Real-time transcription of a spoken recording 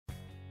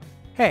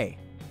Hey,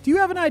 do you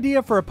have an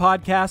idea for a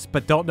podcast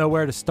but don't know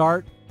where to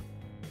start?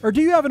 Or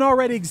do you have an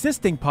already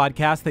existing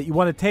podcast that you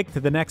want to take to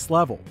the next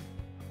level?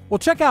 Well,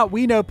 check out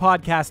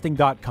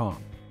WeKnowPodcasting.com.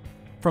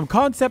 From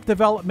concept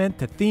development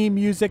to theme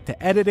music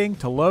to editing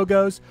to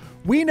logos,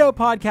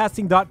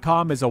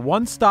 WeKnowPodcasting.com is a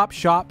one-stop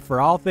shop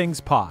for all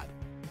things pod.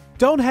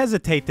 Don't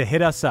hesitate to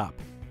hit us up.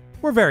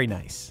 We're very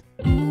nice.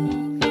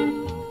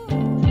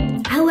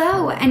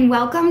 Hello, and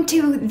welcome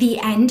to the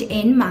End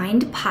in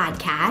Mind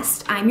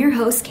podcast. I'm your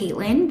host,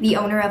 Caitlin, the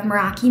owner of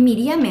Meraki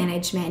Media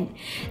Management.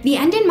 The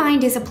End in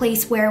Mind is a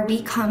place where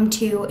we come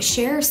to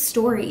share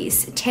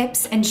stories,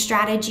 tips, and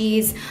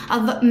strategies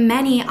of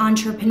many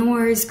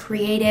entrepreneurs,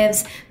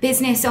 creatives,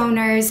 business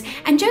owners,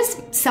 and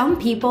just some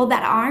people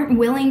that aren't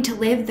willing to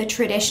live the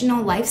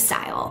traditional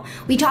lifestyle.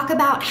 We talk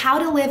about how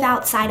to live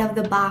outside of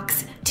the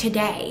box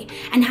today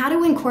and how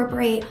to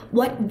incorporate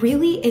what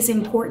really is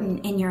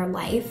important in your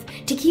life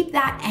to keep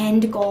that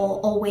end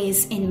goal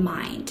always in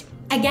mind.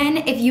 Again,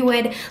 if you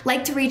would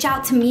like to reach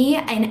out to me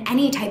in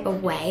any type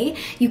of way,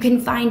 you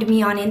can find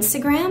me on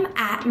Instagram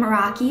at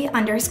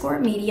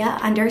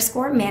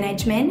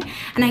Meraki_media_management.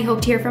 And I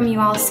hope to hear from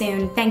you all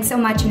soon. Thanks so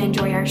much and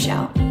enjoy our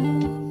show.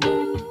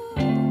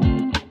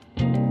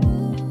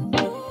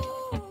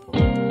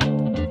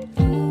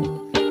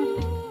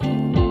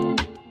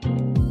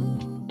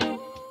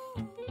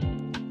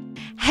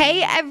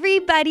 Hey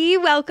everybody,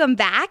 welcome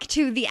back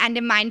to the End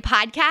in Mind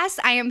podcast.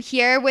 I am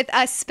here with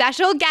a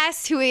special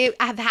guest who I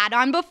have had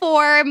on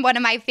before, one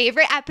of my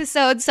favorite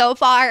episodes so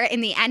far in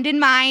the End in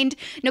Mind.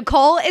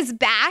 Nicole is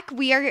back.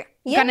 We are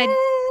gonna Yay!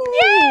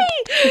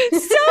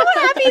 So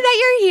happy that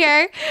you're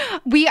here.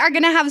 We are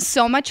gonna have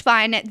so much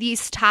fun.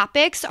 These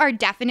topics are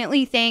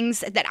definitely things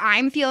that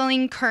I'm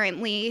feeling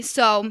currently.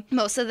 So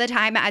most of the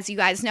time, as you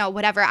guys know,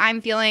 whatever I'm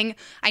feeling,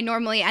 I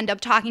normally end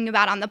up talking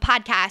about on the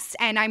podcast.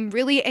 And I'm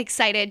really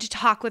excited to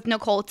talk with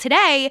Nicole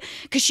today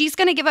because she's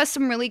gonna give us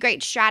some really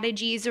great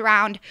strategies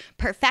around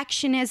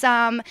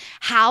perfectionism,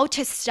 how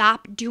to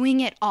stop doing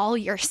it all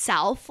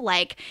yourself.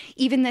 Like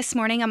even this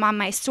morning, I'm on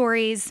my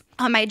stories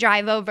on my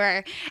drive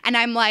over and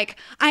I'm like,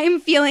 I am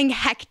feeling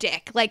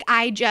hectic. Like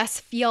I just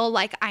feel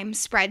like I'm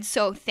spread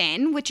so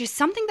thin, which is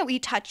something that we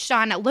touched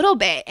on a little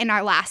bit in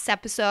our last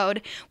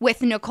episode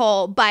with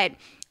Nicole. But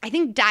I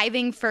think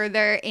diving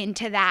further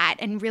into that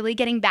and really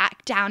getting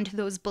back down to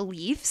those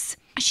beliefs,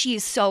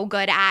 she's so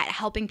good at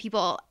helping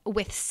people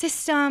with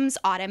systems,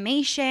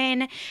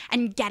 automation,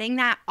 and getting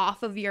that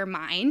off of your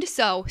mind.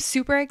 So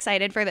super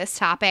excited for this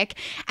topic.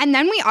 And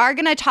then we are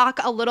going to talk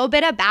a little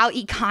bit about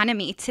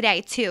economy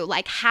today too,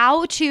 like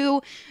how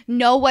to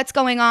know what's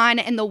going on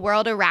in the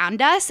world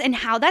around us and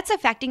how that's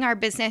affecting our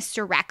business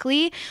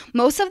directly.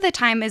 Most of the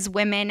time as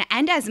women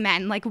and as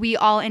men, like we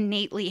all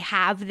innately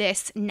have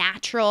this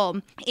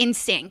natural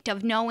instinct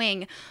of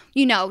knowing,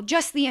 you know,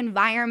 just the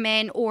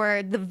environment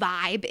or the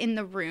vibe in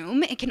the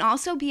room. It can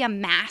also be a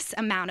mass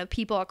amount of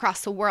people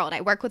across the world.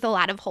 I work with a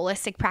lot of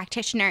holistic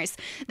practitioners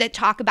that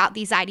talk about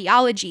these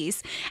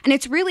ideologies. And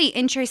it's really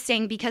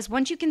interesting because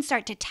once you can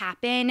start to tap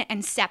in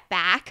and step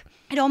back,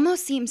 it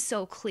almost seems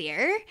so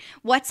clear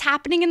what's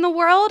happening in the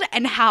world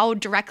and how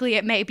directly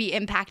it may be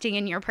impacting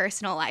in your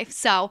personal life.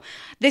 So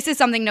this is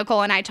something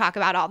Nicole and I talk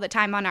about all the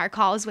time on our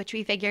calls, which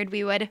we figured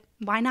we would,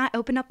 why not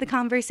open up the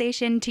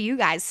conversation to you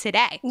guys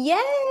today?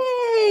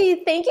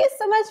 Yay! Thank you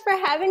so much for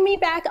having me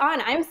back on.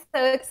 I'm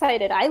so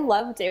excited. I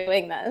love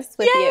doing this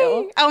with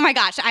you. Oh my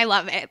gosh, I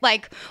love it.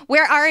 Like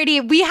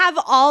we have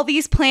all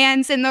these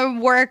plans in the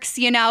works,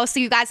 you know, so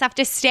you guys have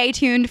to stay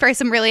tuned for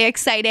some really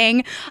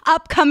exciting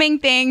upcoming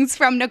things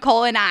from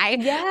Nicole and I.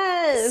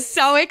 Yes.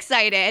 So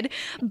excited.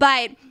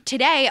 But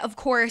today, of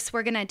course,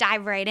 we're going to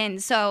dive right in.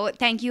 So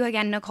thank you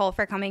again, Nicole,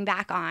 for coming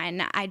back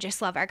on. I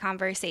just love our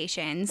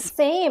conversations.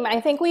 Same. I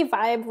think we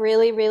vibe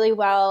really, really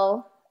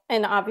well.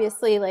 And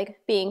obviously, like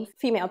being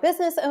female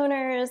business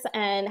owners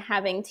and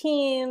having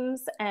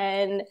teams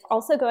and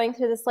also going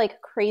through this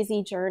like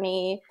crazy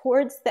journey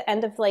towards the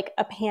end of like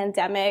a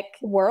pandemic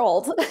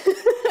world.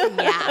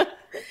 Yeah.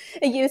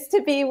 It used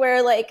to be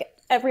where like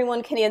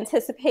everyone can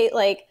anticipate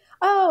like,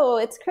 oh,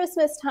 it's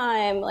Christmas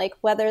time, like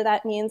whether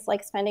that means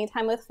like spending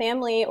time with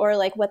family or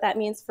like what that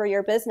means for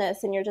your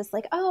business. And you're just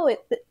like, oh,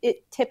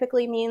 it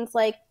typically means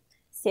like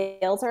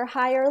sales are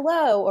high or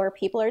low or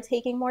people are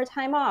taking more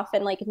time off.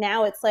 And like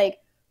now it's like,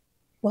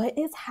 what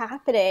is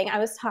happening? I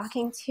was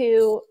talking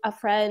to a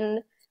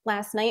friend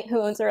last night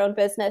who owns her own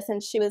business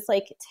and she was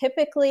like,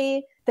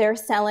 typically they're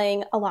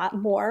selling a lot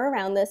more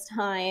around this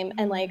time.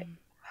 And like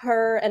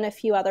her and a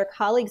few other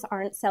colleagues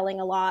aren't selling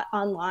a lot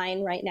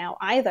online right now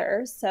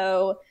either.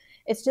 So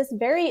it's just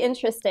very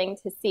interesting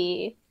to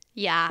see.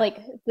 Yeah. Like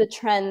the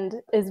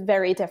trend is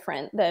very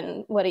different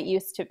than what it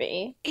used to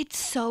be. It's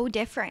so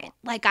different.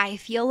 Like I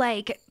feel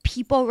like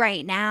people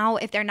right now,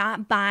 if they're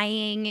not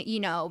buying, you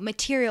know,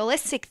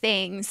 materialistic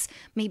things,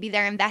 maybe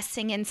they're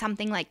investing in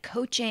something like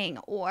coaching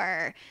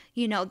or,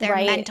 you know, their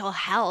mental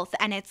health.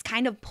 And it's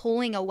kind of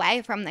pulling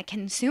away from the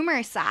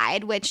consumer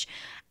side, which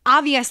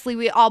obviously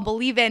we all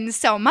believe in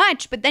so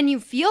much, but then you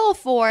feel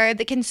for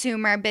the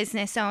consumer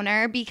business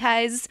owner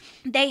because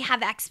they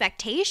have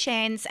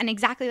expectations. And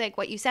exactly like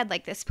what you said,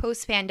 like this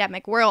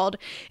post-pandemic world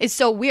is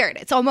so weird.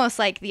 It's almost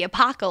like the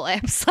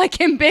apocalypse, like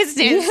in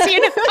business,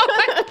 you know?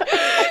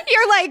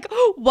 You're like,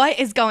 what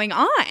is going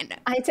on?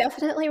 I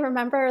definitely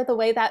remember the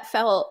way that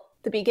felt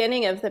the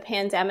beginning of the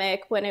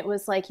pandemic, when it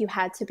was like you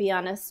had to be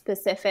on a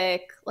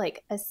specific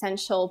like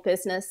essential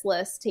business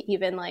list to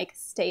even like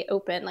stay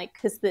open, like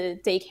because the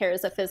daycare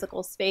is a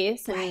physical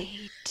space. And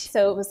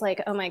so it was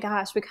like, oh my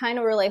gosh, we kind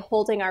of were like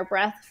holding our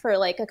breath for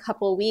like a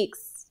couple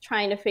weeks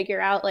trying to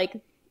figure out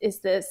like,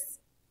 is this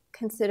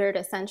considered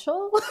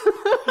essential?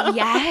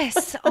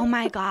 Yes. Oh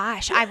my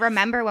gosh. I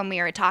remember when we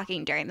were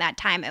talking during that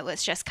time, it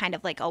was just kind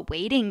of like a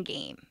waiting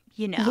game.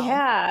 You know?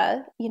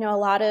 Yeah. You know, a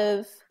lot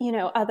of, you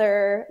know,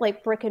 other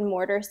like brick and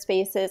mortar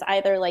spaces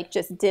either like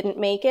just didn't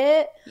make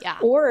it,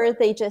 or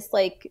they just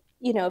like,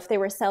 you know, if they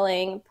were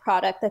selling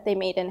product that they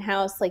made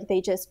in-house, like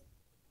they just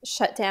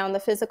shut down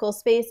the physical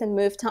space and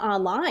moved to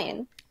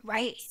online.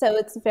 Right. So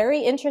it's very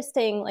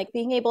interesting, like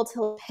being able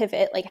to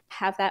pivot, like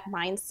have that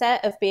mindset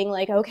of being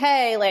like,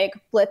 okay, like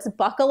let's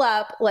buckle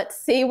up. Let's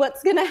see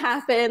what's going to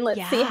happen.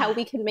 Let's see how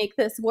we can make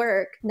this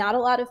work. Not a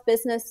lot of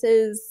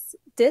businesses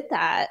did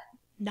that.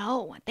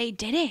 No, they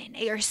didn't.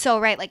 You're so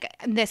right. Like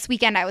this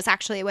weekend, I was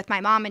actually with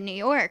my mom in New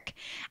York,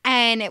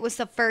 and it was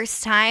the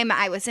first time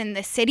I was in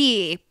the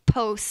city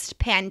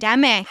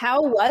post-pandemic.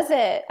 How was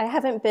it? I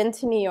haven't been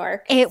to New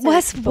York. It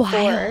was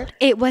wild.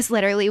 It was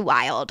literally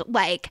wild.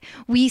 Like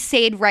we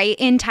stayed right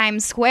in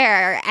Times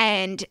Square,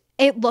 and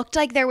it looked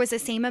like there was the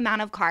same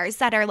amount of cars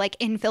that are like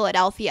in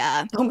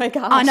Philadelphia. Oh my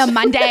gosh. On a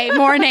Monday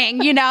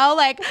morning, you know?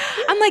 Like,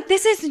 I'm like,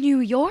 this is New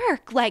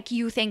York. Like,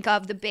 you think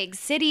of the big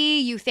city,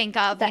 you think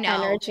of, the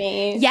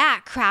energy. Yeah,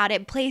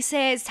 crowded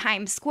places,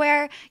 Times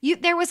Square.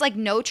 There was like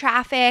no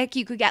traffic.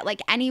 You could get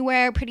like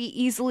anywhere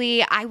pretty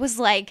easily. I was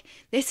like,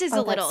 this is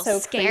a little so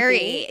scary.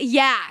 creepy.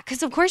 Yeah,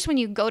 because of course when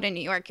you go to New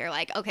York, you're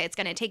like, okay, it's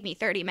going to take me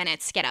 30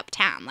 minutes to get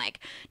uptown. Like,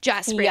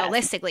 just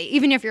realistically,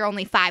 even if you're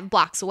only 5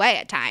 blocks away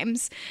at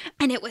times.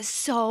 And it was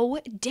so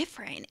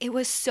different. It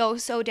was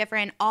so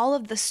different. All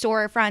of the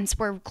storefronts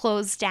were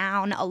closed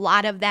down, a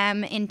lot of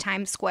them in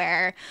Times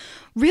Square.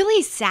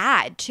 Really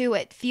sad too.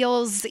 It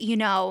feels, you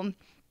know,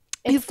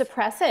 it's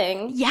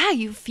depressing. Yeah,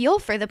 you feel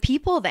for the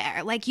people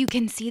there. Like you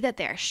can see that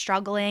they're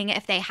struggling.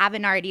 If they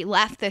haven't already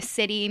left the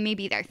city,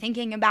 maybe they're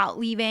thinking about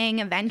leaving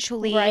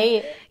eventually.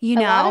 Right. You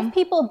know, a lot of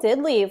people did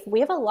leave. We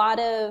have a lot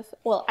of,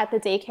 well, at the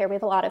daycare, we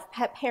have a lot of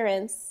pet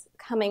parents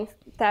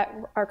that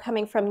are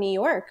coming from New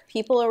York.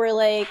 People were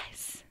like,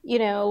 you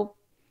know,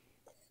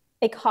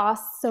 it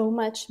costs so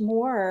much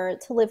more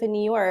to live in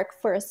New York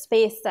for a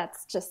space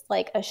that's just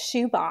like a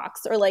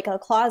shoebox or like a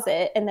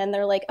closet. And then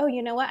they're like, oh,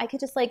 you know what? I could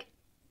just like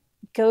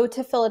go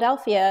to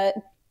Philadelphia,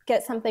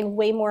 get something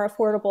way more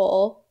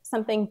affordable,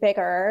 something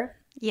bigger,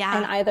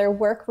 and either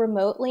work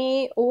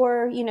remotely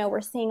or, you know,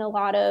 we're seeing a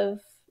lot of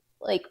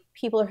like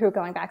people who are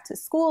going back to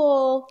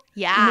school,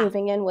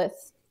 moving in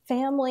with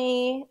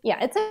family.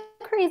 Yeah, it's a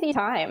crazy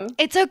time.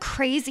 It's a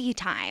crazy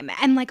time.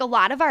 And like a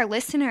lot of our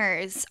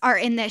listeners are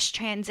in this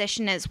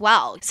transition as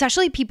well,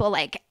 especially people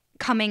like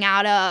coming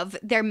out of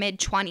their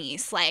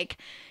mid-20s. Like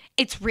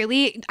it's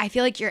really, I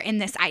feel like you're in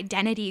this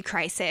identity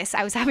crisis.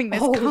 I was having this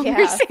conversation.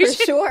 Yeah, for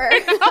sure.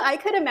 I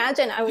could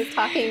imagine. I was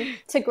talking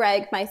to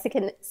Greg, my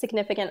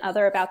significant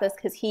other, about this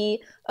because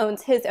he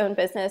owns his own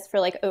business for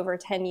like over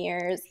 10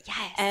 years.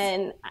 Yes.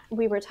 And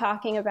we were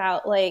talking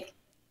about like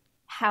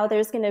how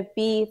there's going to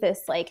be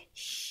this like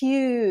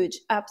huge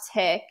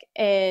uptick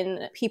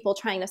in people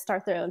trying to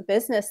start their own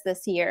business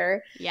this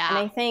year. Yeah. And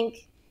I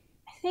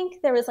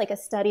think there was like a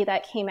study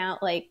that came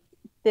out like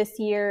this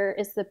year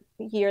is the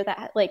year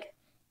that like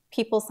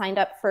people signed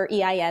up for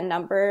EIN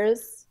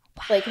numbers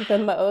like the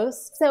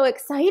most. So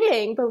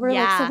exciting. But we're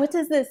like, so what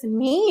does this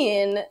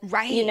mean?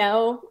 Right. You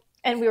know?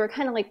 And we were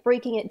kind of like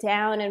breaking it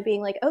down and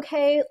being like,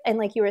 okay. And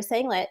like you were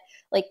saying, like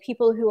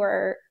people who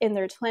are in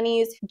their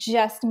 20s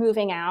just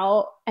moving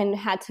out and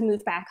had to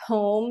move back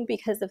home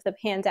because of the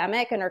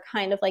pandemic and are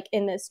kind of like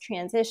in this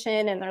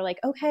transition. And they're like,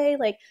 okay,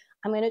 like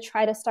I'm going to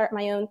try to start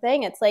my own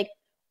thing. It's like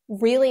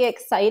really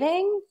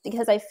exciting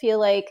because I feel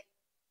like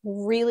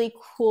really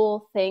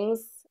cool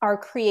things are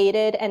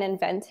created and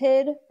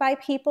invented by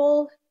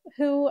people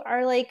who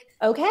are like,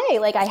 okay,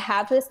 like I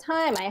have this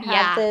time, I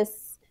have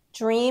this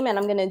dream and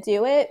I'm going to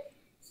do it.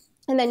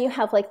 And then you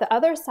have like the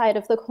other side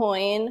of the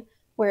coin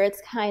where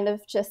it's kind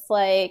of just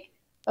like,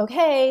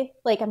 okay,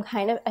 like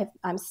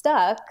I'm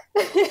stuck.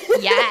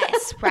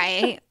 Yes,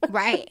 right.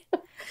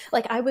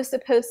 Like I was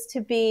supposed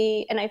to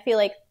be, and I feel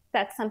like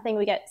that's something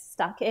we get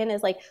stuck in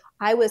is like,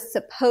 I was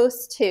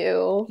supposed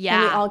to,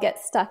 and we all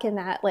get stuck in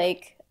that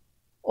like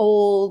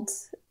old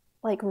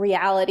like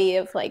reality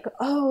of like,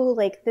 oh,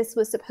 like this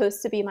was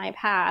supposed to be my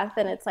path.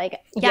 And it's like,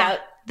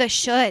 the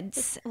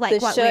shoulds,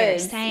 like what we were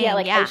saying. Yeah,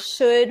 like I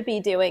should be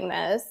doing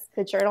this.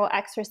 The journal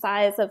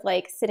exercise of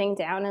like sitting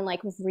down and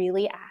like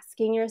really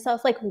asking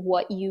yourself like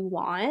what you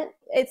want.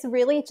 It's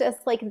really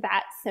just like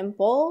that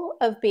simple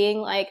of being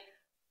like,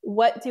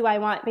 what do I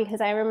want?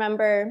 Because I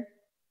remember,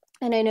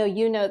 and I know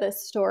you know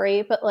this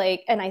story, but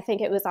like, and I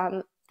think it was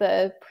on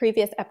the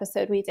previous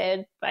episode we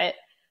did, but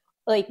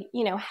like,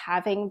 you know,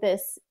 having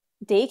this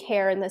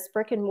daycare in this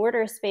brick and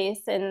mortar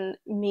space and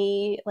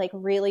me like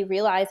really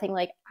realizing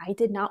like I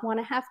did not want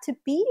to have to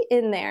be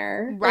in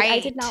there. Right. Like I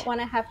did not want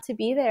to have to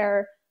be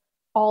there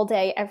all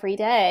day, every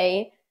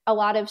day. A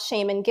lot of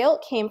shame and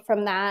guilt came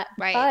from that,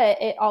 Right.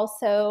 but it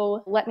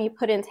also let me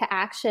put into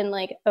action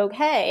like,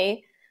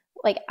 okay,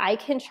 like I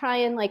can try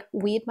and like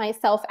weed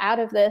myself out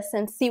of this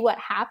and see what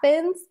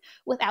happens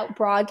without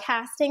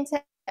broadcasting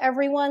to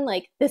everyone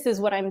like this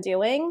is what I'm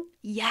doing.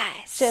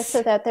 Yes. Just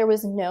so that there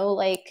was no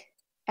like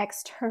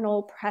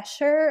external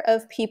pressure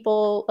of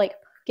people like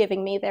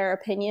giving me their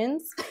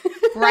opinions.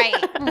 Right.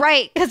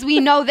 Because we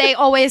know they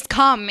always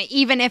come,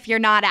 even if you're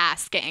not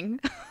asking.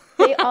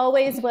 They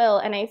always will.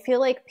 And I feel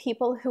like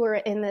people who are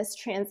in this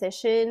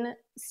transition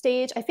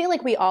stage, I feel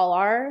like we all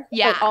are.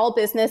 Yeah. Like all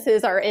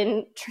businesses are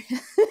in.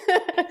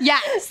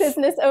 Yes.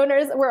 Business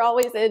owners, we're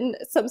always in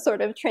some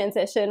sort of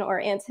transition or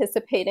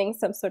anticipating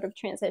some sort of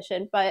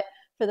transition. But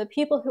for the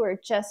people who are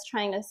just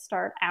trying to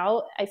start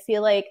out, I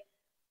feel like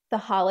the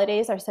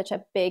holidays are such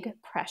a big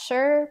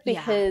pressure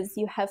because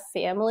you have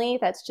family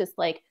that's just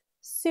like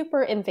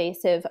super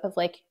invasive of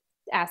like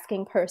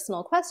asking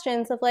personal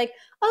questions of like,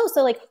 oh,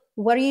 so like,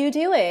 what are you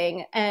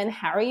doing? And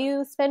how are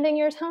you spending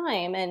your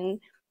time? And,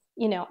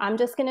 you know, I'm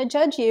just going to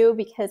judge you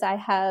because I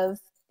have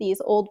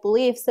these old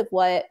beliefs of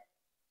what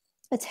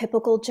a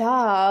typical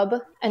job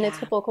and a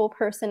typical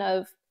person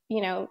of,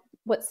 you know,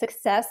 what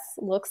success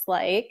looks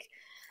like.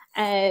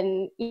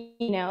 And,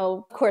 you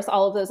know, of course,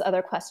 all of those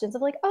other questions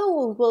of like,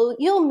 oh, well,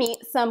 you'll meet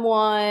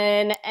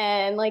someone.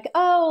 And like,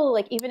 oh,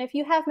 like, even if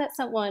you have met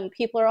someone,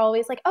 people are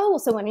always like, oh,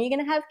 so when are you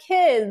going to have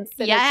kids?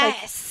 And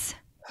yes. it's like,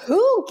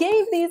 who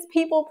gave these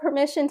people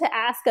permission to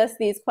ask us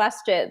these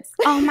questions?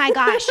 Oh my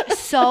gosh,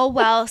 so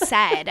well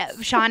said.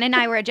 Sean and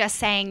I were just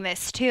saying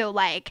this too.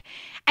 Like,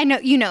 I know,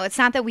 you know, it's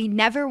not that we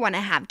never want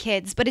to have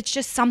kids, but it's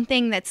just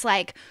something that's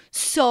like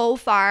so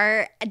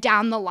far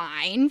down the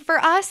line for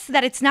us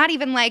that it's not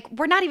even like,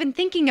 we're not even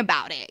thinking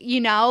about it,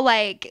 you know?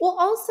 Like, well,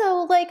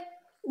 also, like,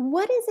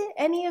 what is it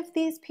any of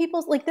these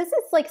people's, like, this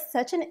is like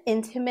such an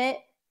intimate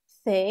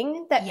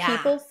thing that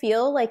people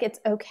feel like it's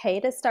okay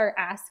to start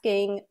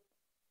asking.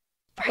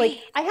 Right. Like,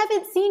 I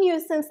haven't seen you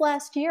since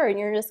last year, and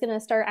you're just going to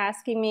start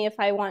asking me if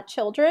I want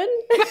children?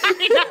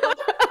 I know.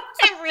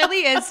 It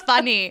really is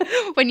funny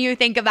when you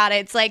think about it.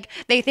 It's like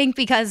they think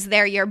because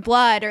they're your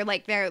blood or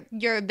like their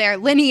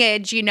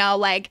lineage, you know,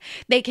 like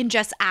they can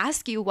just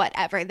ask you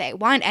whatever they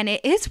want. And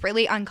it is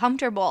really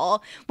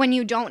uncomfortable when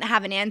you don't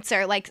have an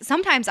answer. Like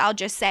sometimes I'll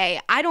just say,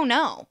 I don't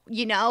know,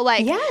 you know,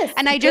 like, yes,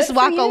 and I just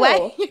walk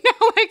away, you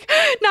know, like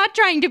not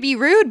trying to be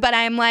rude, but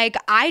I'm like,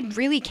 I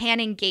really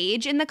can't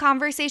engage in the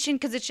conversation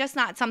because it's just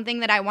not something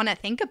that I want to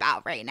think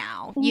about right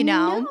now, you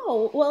know?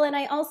 No. Well, and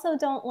I also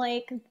don't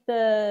like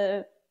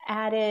the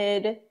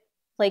added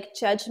like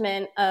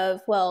judgment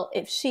of, well,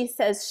 if she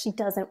says she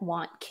doesn't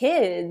want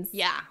kids,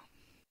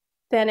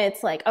 then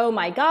it's like, oh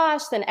my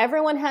gosh, then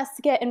everyone has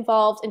to get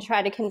involved and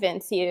try to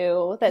convince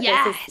you that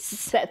this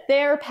is, that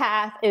their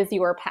path is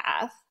your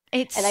path.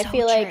 It's and I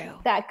feel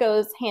like that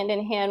goes hand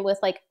in hand with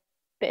like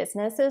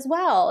business as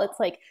well. It's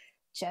like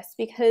just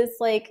because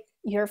like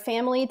your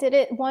family did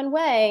it one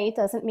way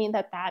doesn't mean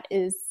that that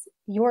is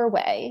your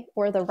way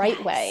or the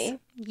right way.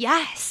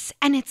 Yes.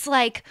 And it's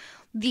like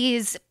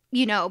these,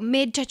 you know,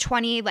 mid to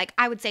 20, like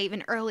I would say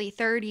even early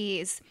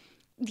 30s,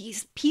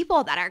 these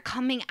people that are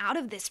coming out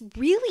of this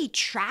really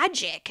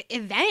tragic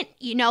event,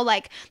 you know,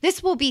 like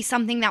this will be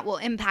something that will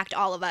impact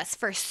all of us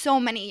for so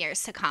many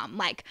years to come.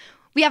 Like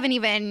we haven't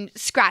even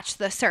scratched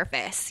the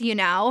surface, you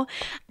know,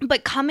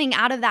 but coming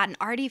out of that and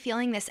already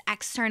feeling this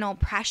external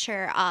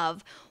pressure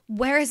of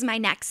where is my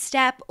next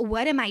step?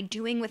 What am I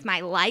doing with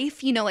my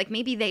life? You know, like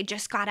maybe they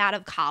just got out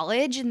of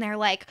college and they're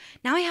like,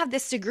 now I have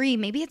this degree.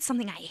 Maybe it's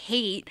something I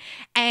hate.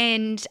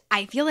 And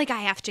I feel like I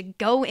have to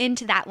go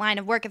into that line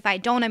of work. If I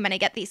don't, I'm going to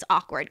get these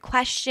awkward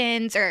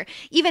questions. Or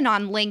even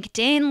on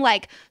LinkedIn,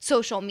 like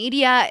social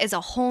media is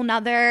a whole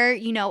nother,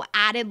 you know,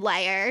 added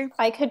layer.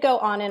 I could go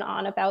on and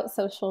on about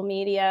social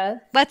media.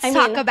 Let's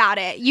talk about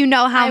it. You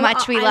know how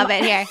much we love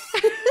it here.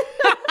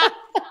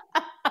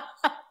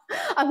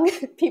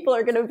 People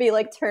are going to be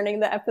like turning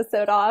the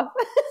episode off.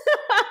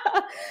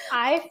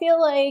 I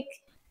feel like,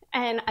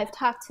 and I've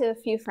talked to a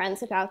few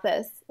friends about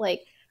this,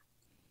 like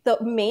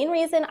the main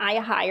reason I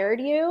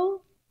hired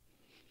you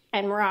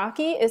and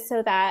Meraki is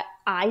so that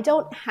I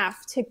don't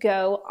have to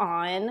go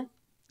on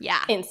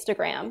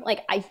Instagram.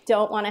 Like I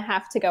don't want to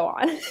have to go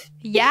on.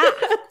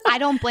 I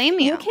don't blame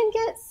you. You can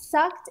get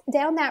sucked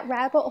down that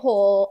rabbit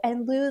hole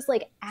and lose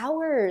like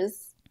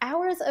hours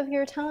of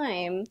your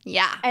time.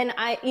 And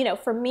I, you know,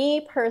 for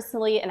me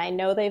personally, and I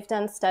know they've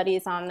done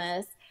studies on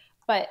this,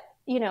 but,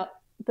 you know,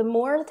 the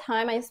more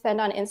time I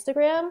spend on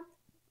Instagram,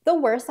 the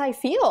worse I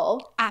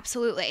feel.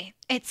 Absolutely.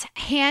 It's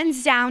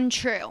hands down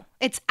true.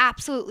 It's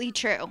absolutely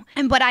true.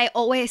 And what I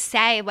always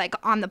say, like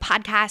on the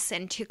podcast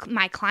and to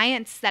my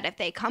clients, that if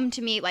they come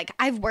to me, like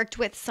I've worked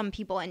with some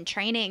people in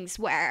trainings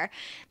where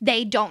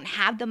they don't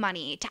have the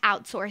money to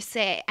outsource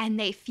it and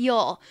they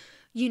feel,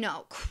 you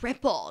know,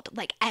 crippled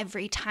like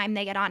every time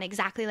they get on,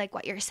 exactly like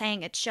what you're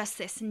saying. It's just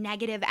this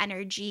negative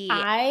energy.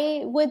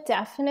 I would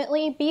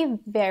definitely be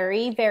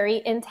very,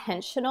 very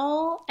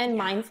intentional and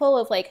mindful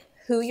of like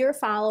who you're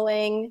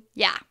following.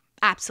 Yeah,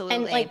 absolutely.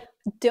 And like,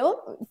 don't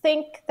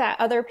think that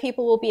other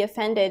people will be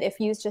offended if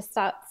you just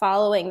stop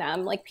following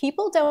them. Like,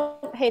 people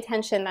don't pay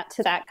attention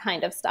to that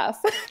kind of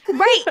stuff.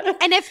 Right.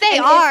 And if they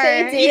and are,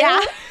 if they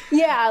do,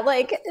 yeah,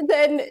 like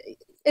then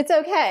it's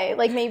okay.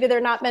 Like maybe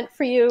they're not meant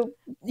for you,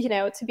 you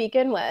know, to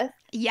begin with.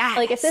 Yes.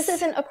 Like if this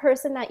isn't a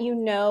person that you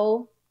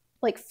know,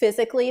 like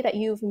physically, that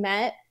you've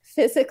met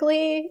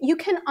physically, you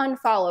can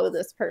unfollow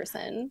this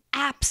person.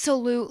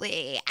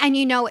 Absolutely. And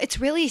you know, it's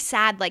really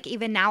sad. Like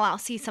even now I'll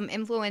see some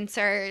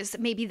influencers,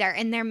 maybe they're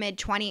in their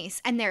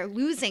mid-20s and they're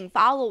losing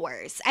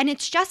followers. And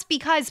it's just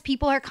because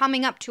people are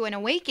coming up to an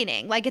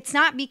awakening. Like it's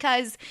not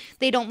because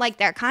they don't like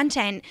their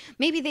content.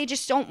 Maybe they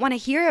just don't want to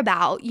hear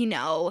about, you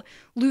know,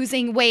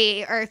 losing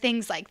weight or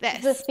things like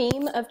this. The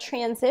theme of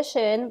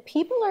transition,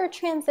 people are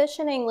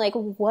transitioning like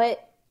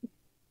what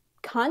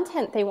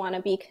content they want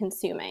to be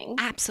consuming.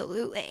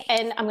 Absolutely.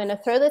 And I'm going to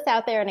throw this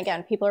out there. And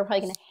again, people are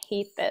probably going to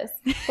hate this.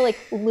 But like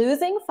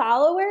losing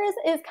followers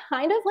is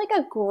kind of like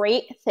a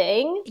great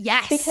thing.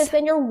 Yes. Because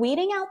then you're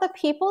weeding out the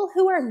people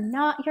who are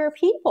not your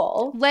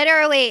people.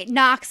 Literally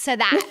knocks to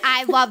that.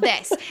 I love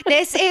this.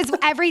 This is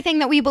everything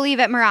that we believe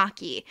at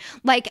Meraki.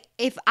 Like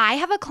if I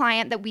have a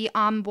client that we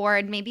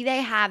onboard, maybe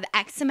they have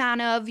X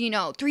amount of,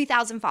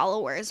 3,000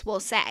 followers,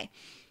 we'll say.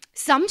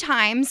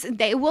 Sometimes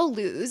they will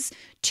lose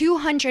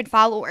 200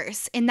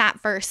 followers in that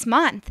first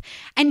month.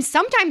 And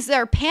sometimes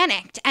they're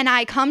panicked. And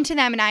I come to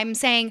them and I'm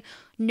saying,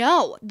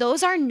 no,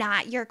 those are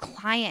not your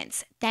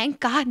clients. Thank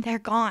God they're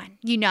gone,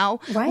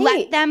 Right.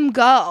 Let them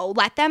go.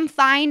 Let them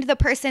find the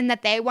person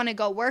that they want to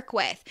go work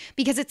with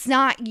because it's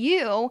not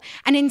you.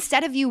 And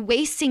instead of you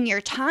wasting your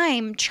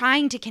time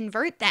trying to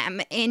convert them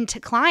into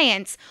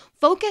clients,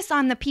 focus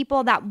on the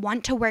people that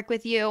want to work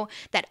with you,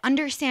 that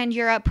understand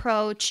your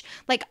approach.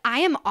 Like I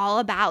am all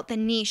about the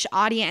niche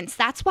audience.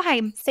 That's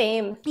why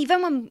same.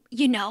 Even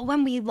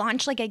when we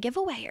launch like a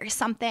giveaway or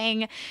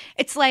something,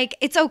 it's like,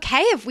 it's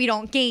okay if we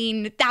don't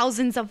gain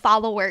thousands of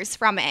followers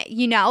from it.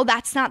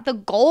 That's not the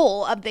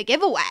goal of the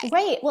giveaway.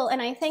 Right. Well,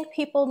 and I think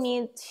people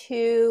need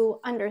to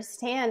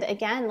understand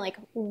again, like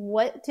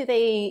what's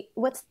the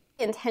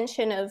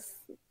intention of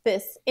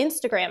this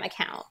Instagram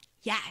account?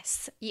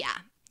 Yes. Yeah,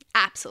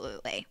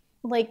 absolutely.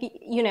 Like,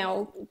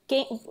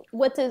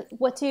 what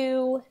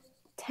do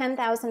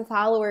 10,000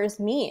 followers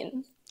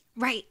mean?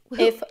 Right.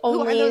 If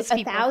only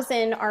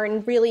 1,000 are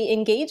really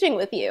engaging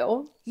with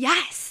you.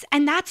 Yes.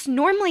 And that's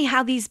normally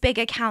how these big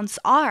accounts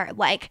are.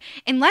 Like,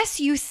 unless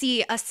you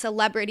see a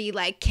celebrity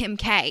like Kim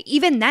K,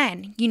 even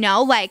then,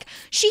 like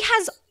she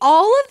has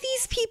all of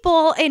these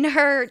people in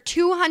her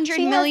 200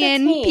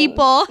 million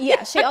people.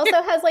 Yeah. She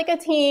also has like a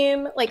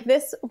team. Like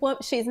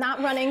she's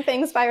not running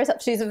things by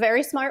herself. She's a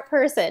very smart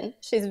person.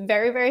 She's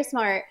very, very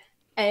smart.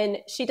 And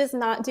she does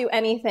not do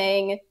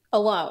anything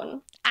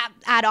alone.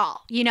 At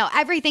all.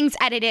 Everything's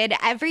edited,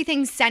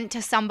 everything's sent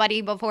to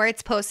somebody before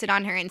it's posted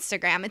on her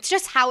Instagram. It's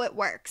just how it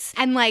works.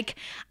 And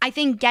I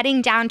think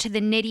getting down to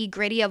the nitty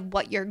gritty of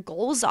what your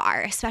goals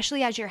are,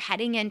 especially as you're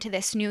heading into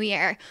this new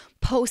year,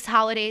 post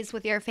holidays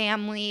with your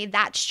family,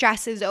 that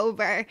stress is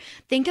over.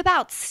 Think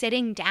about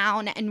sitting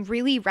down and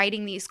really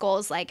writing these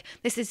goals. Like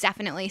this is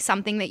definitely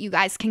something that you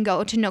guys can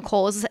go to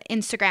Nicole's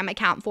Instagram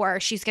account for.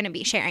 She's going to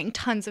be sharing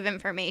tons of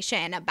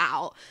information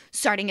about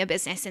starting a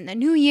business in the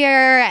new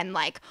year and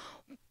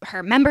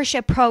her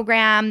membership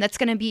program that's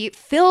going to be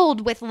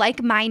filled with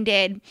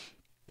like-minded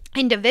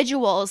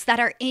individuals that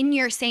are in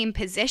your same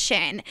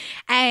position.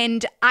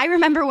 And I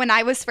remember when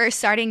I was first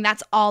starting,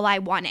 that's all I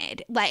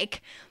wanted.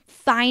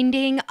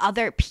 Finding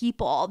other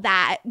people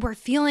that were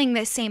feeling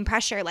the same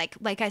pressure,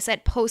 like I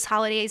said, post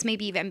holidays,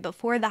 maybe even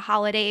before the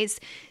holidays,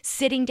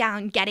 sitting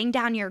down, getting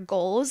down your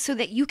goals so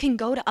that you can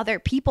go to other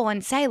people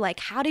and say,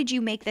 how did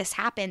you make this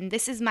happen?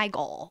 This is my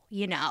goal,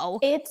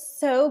 It's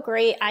so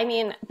great. I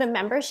mean, the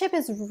membership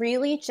is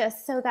really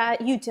just so that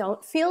you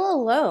don't feel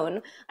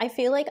alone. I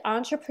feel like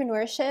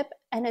entrepreneurship,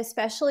 and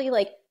especially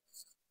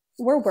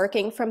we're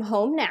working from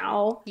home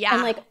now.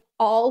 Yeah. And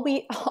all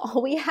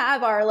we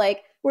have are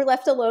we're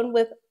left alone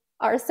with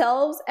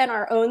ourselves and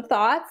our own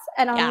thoughts.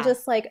 And I'm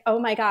just oh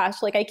my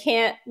gosh, I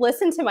can't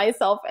listen to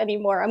myself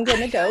anymore. I'm going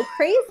to go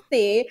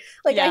crazy.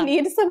 I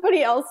need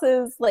somebody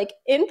else's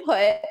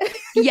input.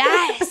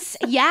 Yes.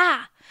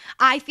 Yeah.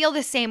 I feel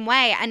the same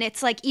way. And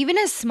it's even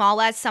as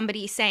small as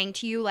somebody saying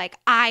to you,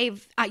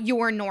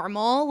 you're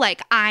normal.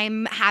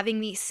 I'm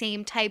having these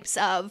same types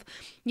of,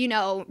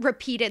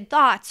 repeated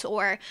thoughts,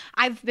 or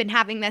I've been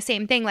having the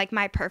same thing,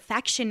 my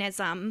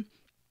perfectionism.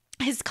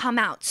 has come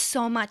out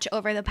so much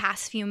over the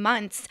past few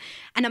months,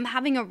 and I'm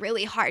having a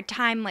really hard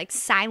time like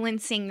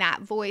silencing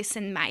that voice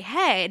in my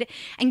head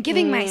and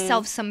giving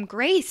myself some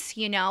grace,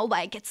 you know?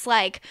 Like it's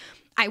like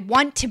I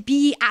want to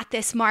be at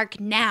this mark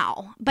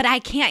now, but I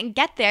can't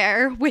get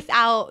there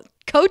without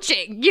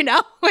coaching, you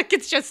know? Like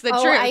it's just the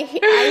truth. I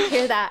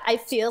hear that. I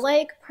feel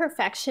like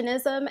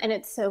perfectionism, and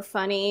it's so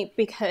funny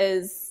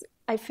because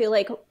I feel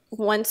like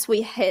once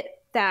we hit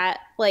that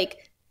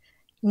like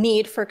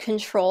need for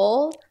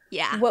control,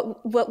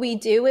 what we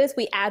do is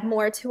we add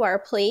more to our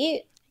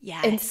plate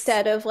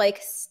instead of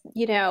like,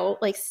 you know,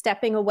 like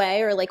stepping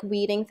away or like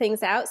weeding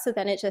things out. So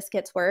then it just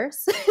gets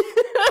worse.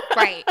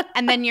 Right.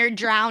 And then you're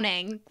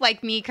drowning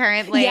like me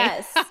currently.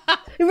 Yes.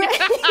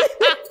 Right.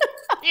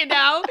 You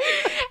know?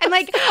 And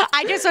like,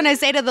 I just want to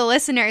say to the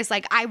listeners,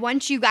 like, I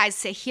want you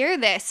guys to hear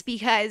this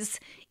because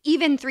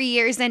even 3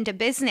 years into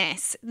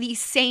business, these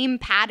same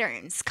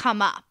patterns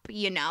come up,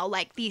 you know,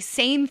 like these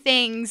same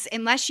things,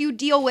 unless you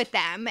deal with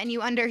them and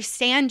you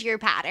understand your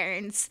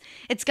patterns,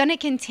 it's going to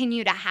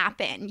continue to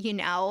happen, you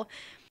know?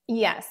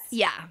 Yes.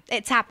 Yeah,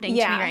 it's happening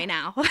to me right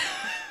now.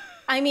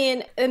 I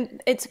mean,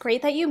 it's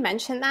great that you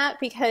mentioned that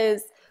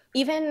because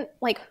even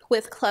like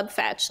with Club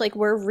Fetch, like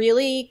we're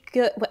really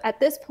good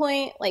at this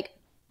point, like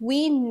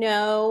we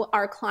know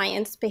our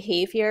clients'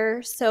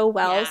 behavior so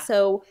well.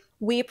 So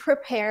we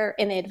prepare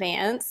in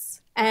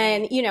advance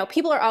and, you know,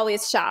 people are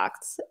always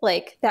shocked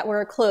like that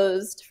we're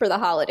closed for the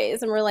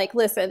holidays. And we're like,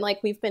 listen,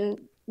 like we've been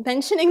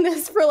mentioning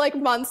this for like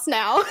months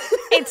now.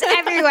 It's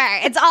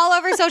everywhere. It's all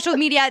over social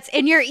media. It's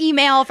in your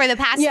email for the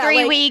past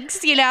 3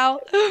 weeks, you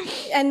know?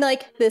 And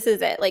like, this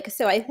is it. Like,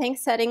 so I think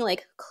setting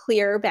like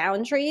clear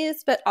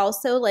boundaries, but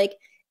also like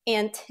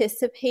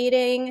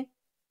anticipating.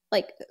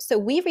 Like, so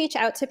we reach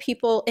out to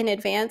people in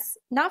advance,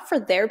 not for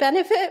their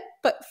benefit,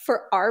 but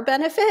for our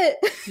benefit.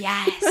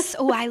 Yes.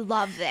 Oh, I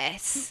love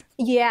this.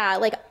 Yeah.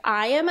 Like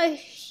I am a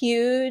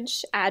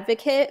huge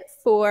advocate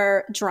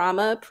for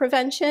drama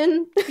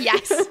prevention.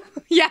 Yes.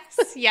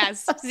 Yes.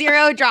 Yes.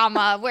 Zero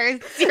drama. We're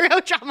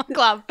Zero Drama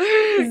Club.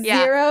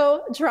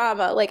 Zero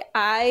drama. Like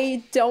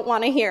I don't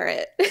want to hear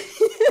it.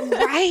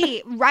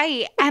 Right.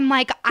 Right. And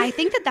like, I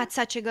think that that's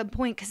such a good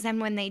point because then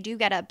when they do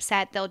get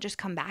upset, they'll just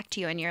come back to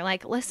you and you're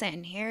like,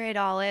 listen, here it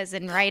all is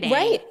in writing.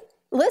 Right.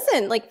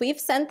 Listen, like we've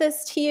sent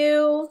this to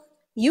you.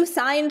 You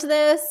signed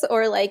this,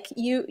 or like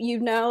you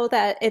know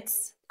that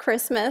it's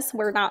Christmas.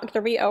 We're not going to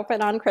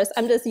reopen on Christmas.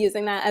 I'm just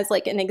using that as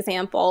like an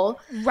example.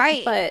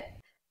 Right. But,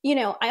 you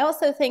know, I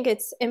also think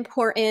it's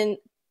important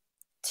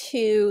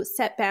to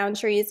set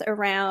boundaries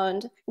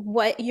around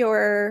what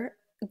your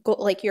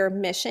like your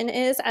mission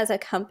is as a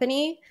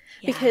company,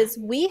 because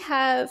we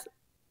have,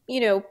 you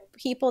know,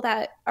 people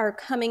that are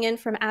coming in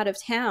from out of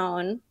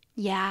town.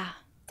 Yeah.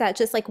 That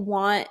just like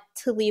want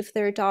to leave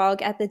their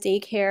dog at the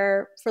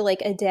daycare for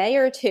like a day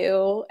or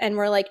two. And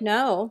we're like,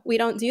 no, we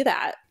don't do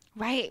that.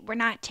 Right. We're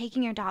not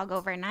taking your dog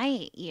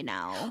overnight, you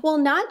know? Well,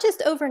 not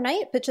just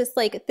overnight, but just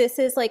like this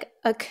is like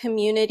a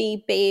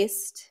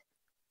community-based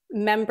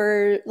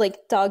member,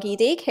 like doggy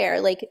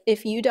daycare. Like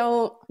if you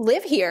don't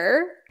live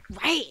here,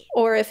 right,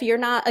 or if you're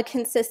not a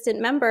consistent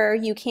member,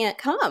 you can't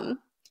come.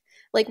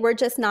 Like we're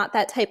just not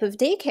that type of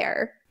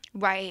daycare.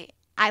 Right.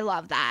 I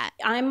love that.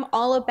 I'm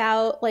all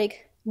about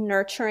like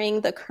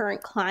nurturing the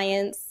current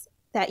clients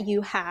that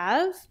you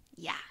have.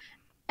 Yeah.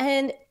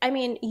 And I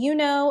mean, you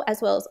know,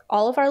 as well as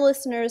all of our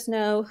listeners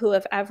know who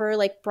have ever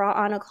like brought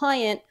on a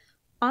client,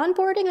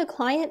 onboarding a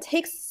client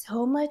takes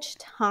so much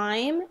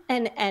time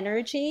and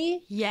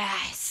energy.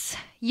 Yes.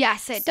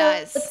 Yes, it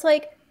does. It's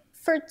like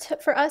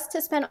for us to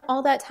spend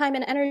all that time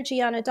and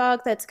energy on a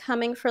dog that's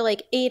coming for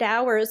like 8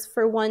 hours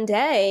for one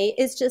day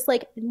is just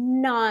like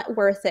not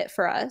worth it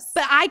for us.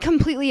 But I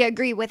completely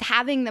agree with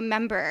having the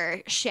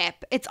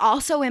membership. It's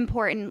also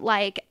important,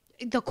 like,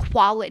 the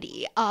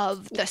quality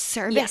of the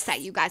service that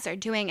you guys are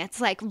doing.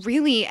 It's like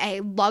really a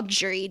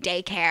luxury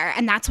daycare.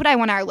 And that's what I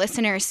want our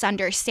listeners to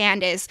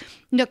understand is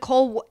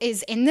Nicole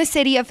is in the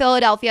city of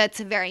Philadelphia. It's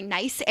a very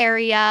nice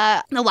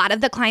area. A lot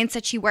of the clients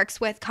that she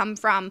works with come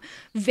from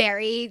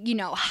very, you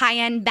know,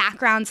 high-end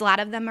backgrounds. A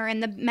lot of them are in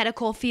the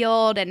medical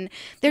field and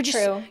they're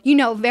just, you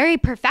know, very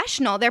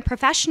professional. They're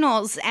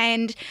professionals.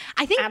 And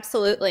I think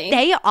absolutely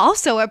they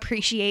also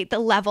appreciate the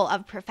level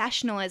of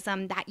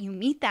professionalism that you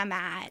meet them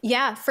at.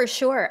 Yeah, for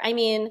sure. I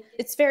mean,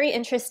 it's very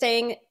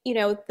interesting. You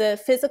know, the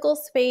physical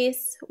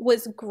space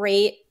was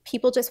great.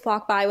 People just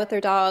walk by with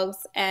their dogs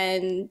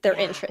and they're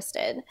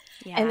interested.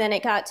 Yeah. And then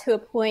it got to a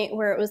point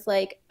where it was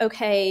like,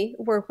 okay,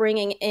 we're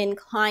bringing in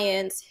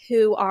clients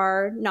who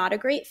are not a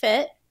great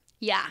fit.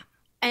 Yeah.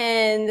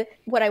 And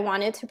what I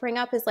wanted to bring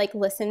up is like,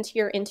 listen to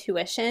your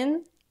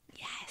intuition.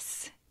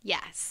 Yes.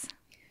 Yes.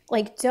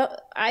 Like,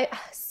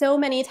 so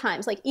many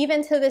times, like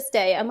even to this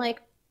day, I'm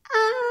like,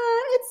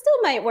 it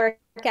still might work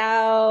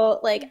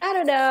out. Like, I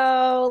don't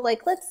know,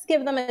 like, let's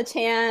give them a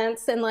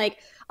chance. And like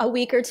a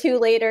week or two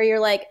later, you're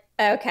like,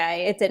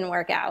 okay, it didn't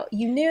work out.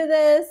 You knew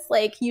this,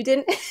 like you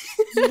didn't.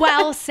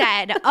 Well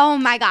said. Oh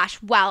my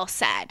gosh. Well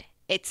said.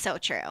 It's so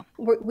true.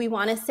 We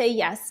want to say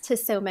yes to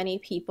so many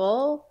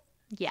people.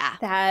 Yeah.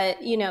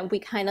 That, you know, we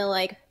kind of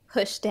like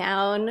push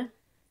down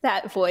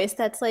that voice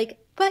that's like,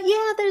 but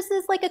yeah, there's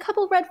this like a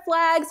couple red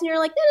flags, and you're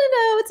like, no, no,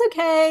 no, it's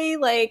okay.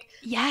 Like,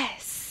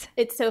 yes,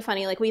 it's so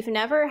funny. Like, we've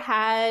never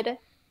had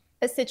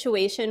a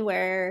situation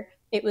where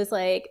it was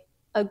like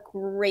a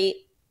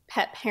great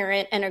pet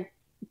parent and a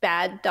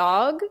bad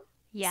dog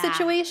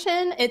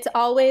situation. It's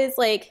always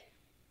like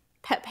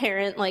pet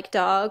parent like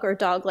dog, or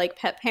dog like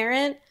pet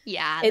parent.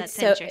 Yeah, that's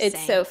interesting.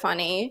 It's so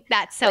funny.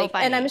 That's so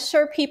funny. And I'm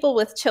sure people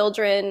with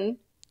children,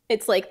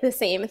 it's like the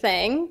same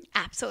thing.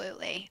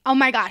 Absolutely. Oh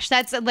my gosh,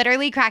 that's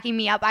literally cracking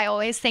me up. I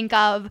always think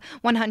of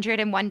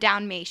 101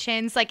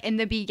 Dalmatians, like in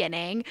the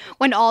beginning,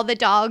 when all the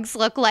dogs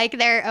look like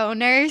their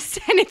owners,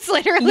 and it's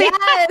literally,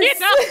 you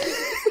know,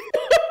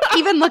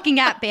 even looking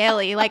at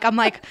Bailey, like I'm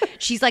like,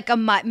 she's like a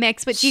mutt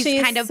mix, but she's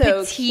kind of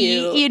so petite,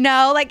 cute. you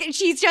know, like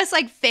she's just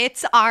like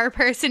fits our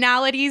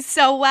personalities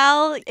so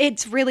well.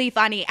 It's really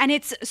funny. And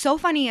it's so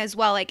funny as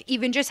well, like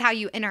even just how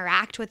you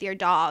interact with your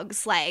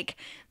dogs, like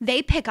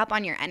they pick up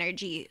on your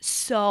energy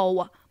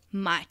so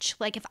much.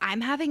 Like if I'm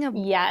having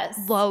a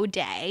low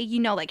day, you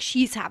know, like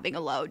she's having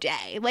a low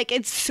day. Like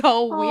it's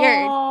so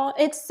weird. Oh,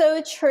 it's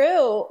so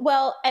true.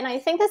 Well, and I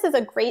think this is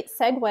a great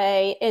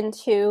segue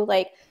into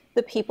like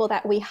the people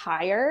that we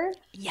hire.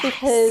 Yes.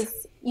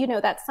 Because, you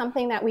know, that's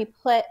something that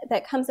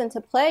that comes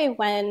into play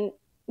when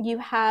you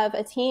have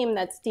a team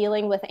that's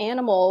dealing with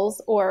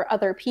animals or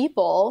other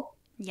people.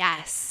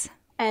 Yes.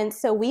 And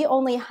so we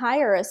only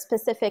hire a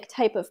specific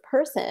type of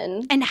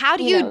person. And how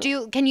do you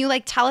do, can you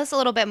like tell us a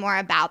little bit more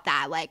about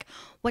that? Like,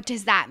 what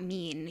does that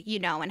mean, you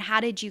know, and how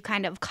did you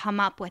kind of come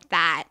up with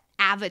that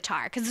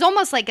avatar? Because it's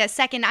almost like a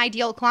second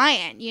ideal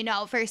client, you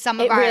know, for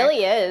some of our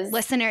really is.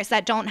 listeners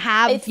that don't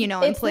have, you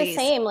know, employees. It's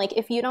the same. Like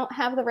if you don't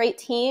have the right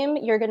team,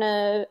 you're going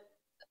to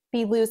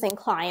be losing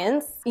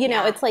clients. You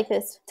know, it's like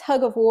this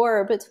tug of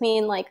war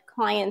between like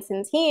clients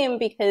and team,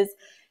 because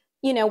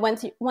you know,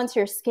 once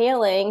you're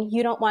scaling,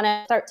 you don't want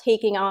to start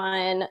taking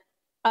on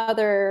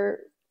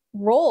other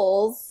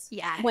roles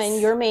when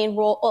your main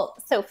role. Well,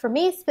 so for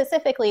me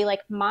specifically,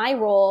 like my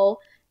role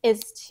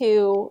is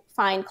to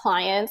find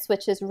clients,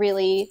 which is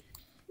really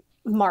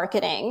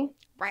marketing.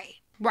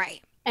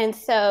 Right. And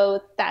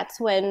so that's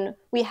when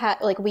we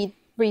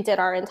redid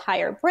our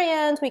entire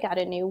brand. We got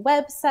a new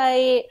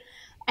website,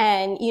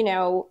 and you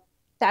know,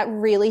 that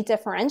really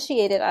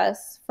differentiated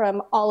us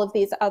from all of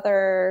these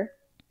other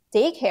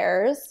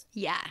daycares.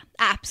 Yeah,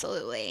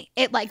 absolutely.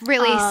 It like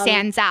really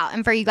stands out.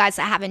 And for you guys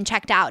that haven't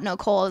checked out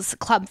Nicole's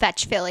Club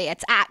Fetch Philly,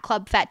 it's at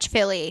Club Fetch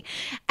Philly,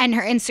 and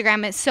her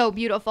Instagram is so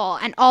beautiful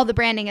and all the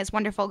branding is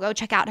wonderful. Go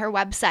check out her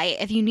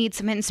website if you need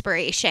some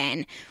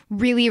inspiration.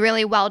 Really,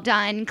 really well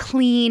done,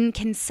 clean,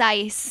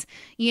 concise,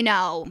 you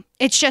know,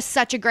 it's just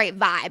such a great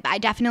vibe. I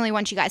definitely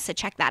want you guys to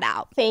check that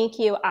out. Thank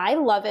you. I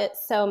love it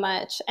so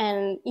much.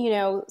 And, you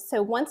know,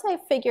 so once I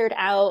figured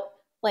out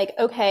like,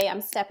 okay, I'm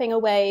stepping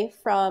away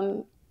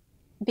from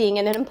being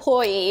an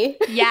employee.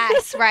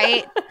 Yes,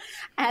 right.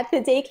 At the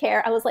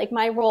daycare, I was like,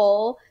 my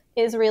role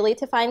is really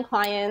to find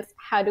clients.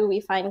 How do we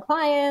find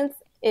clients?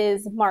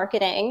 Is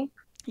marketing.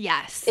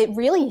 Yes. It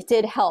really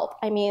did help.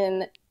 I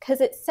mean,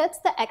 because it sets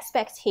the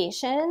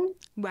expectation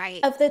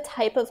of the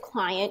type of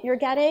client you're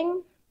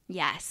getting.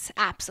 Yes,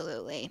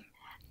 absolutely.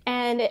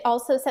 And it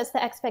also sets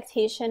the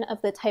expectation of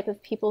the type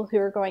of people who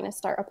are going to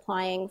start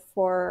applying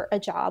for a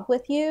job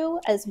with you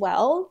as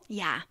well.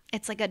 Yeah,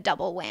 it's like a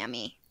double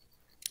whammy.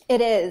 It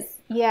is.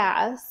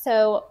 Yeah.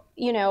 So,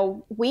 you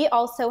know, we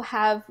also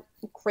have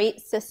great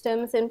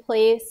systems in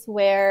place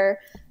where,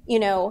 you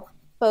know,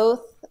 both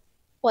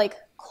like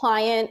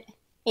client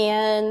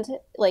and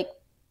like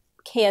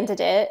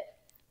candidate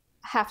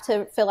have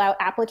to fill out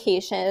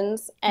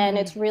applications, and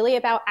it's really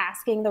about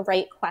asking the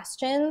right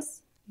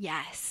questions.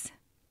 Yes.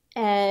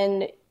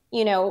 And,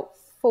 you know,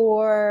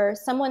 for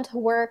someone to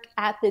work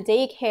at the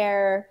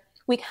daycare,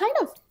 we kind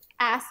of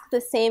ask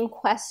the same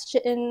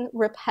question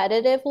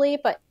repetitively,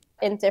 but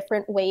in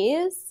different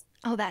ways.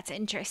 Oh, that's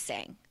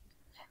interesting.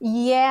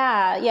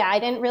 Yeah, I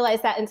didn't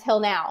realize that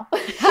until now.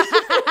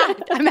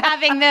 I'm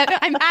having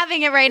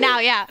it right now.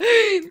 Yeah,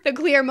 the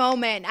clear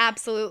moment.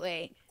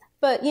 Absolutely.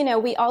 But you know,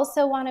 we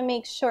also want to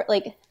make sure,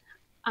 like,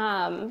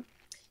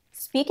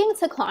 speaking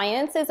to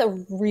clients is a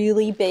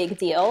really big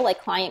deal, like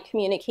client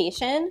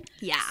communication.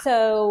 Yeah.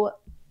 So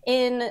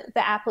in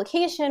the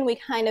application, we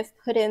kind of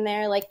put in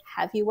there, like,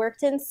 have you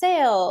worked in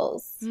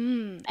sales?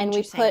 And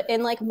we put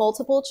in like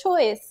multiple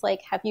choice,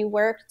 like, have you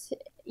worked,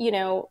 you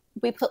know,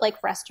 we put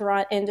like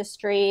restaurant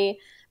industry,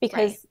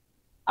 because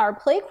our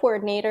play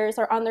coordinators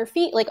are on their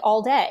feet like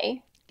all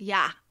day.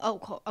 Yeah.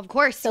 Oh, of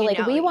course. So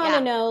like we want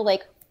to know,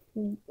 like,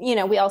 you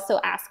know, we also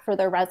ask for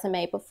their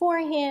resume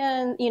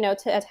beforehand, you know,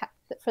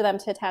 for them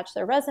to attach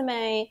their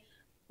resume.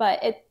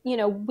 But it, you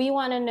know, we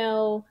want to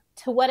know,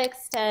 to what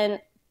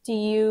extent do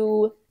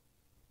you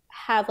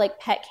have like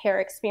pet care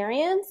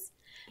experience?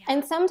 Yeah.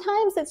 And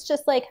sometimes it's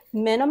just like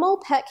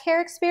minimal pet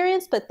care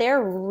experience, but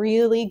they're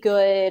really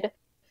good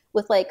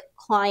with like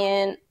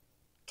client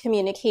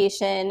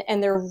communication,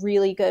 and they're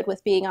really good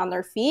with being on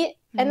their feet.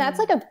 And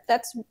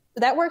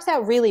that works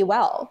out really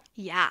well.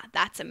 Yeah,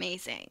 that's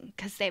amazing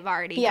because they've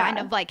already kind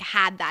of like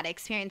had that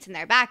experience in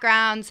their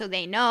background. So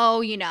they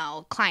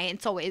know,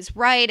 client's always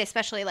right,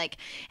 especially like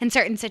in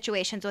certain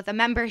situations with a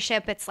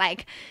membership. It's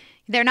like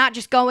they're not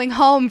just going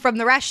home from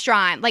the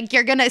restaurant. Like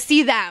you're going to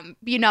see them,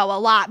 a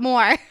lot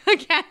more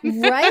again.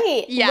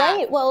 Right. Yeah.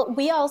 Right. Well,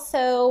 we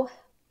also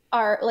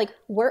are like,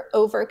 we're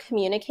over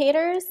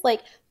communicators.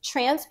 Like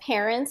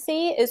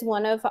transparency is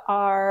one of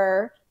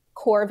our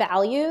core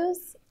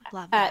values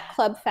at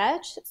Club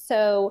Fetch.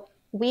 So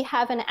we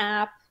have an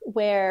app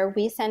where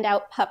we send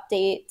out pup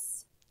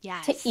dates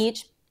to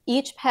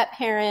each pet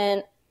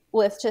parent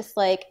with just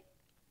like,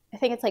 I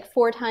think it's like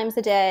 4 times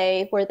a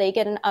day where they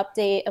get an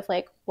update of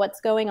like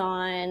what's going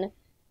on.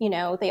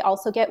 They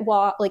also get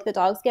like the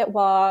dogs get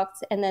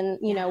walked, and then,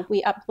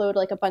 we upload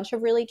like a bunch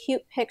of really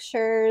cute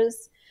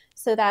pictures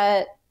so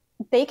that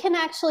they can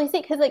actually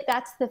see, because like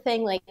that's the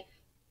thing, like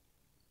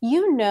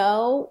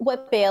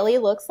what Bailey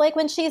looks like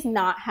when she's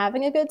not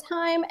having a good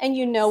time, and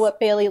what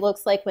Bailey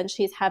looks like when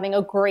she's having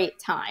a great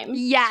time.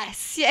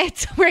 Yes,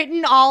 it's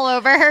written all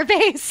over her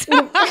face.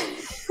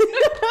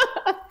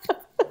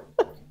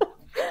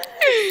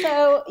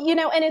 So,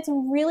 and it's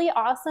really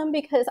awesome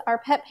because our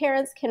pet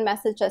parents can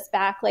message us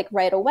back like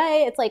right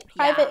away. It's like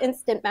private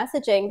instant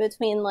messaging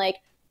between like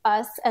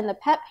us and the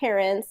pet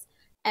parents.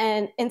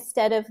 And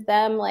instead of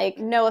them, like,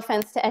 no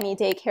offense to any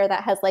daycare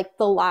that has like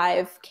the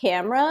live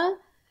camera,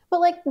 but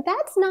like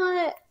that's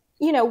not,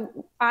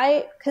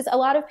 because a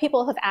lot of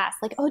people have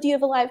asked like, oh, do you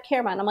have a live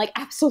camera? And I'm like,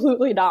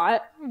 absolutely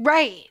not.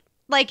 Right.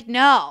 Like,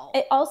 no.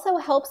 It also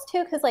helps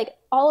too, because like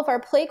all of our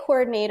play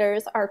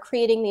coordinators are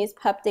creating these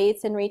pup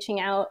dates and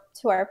reaching out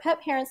to our pet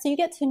parents. So you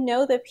get to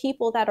know the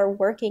people that are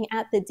working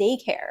at the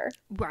daycare.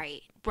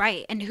 Right.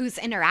 Right. And who's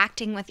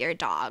interacting with your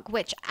dog,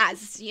 which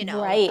as,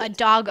 a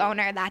dog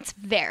owner, that's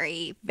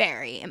very,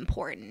 very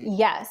important.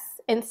 Yes.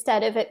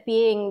 Instead of it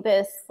being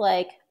this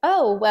like,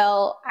 oh,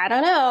 well, I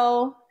don't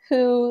know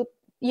who,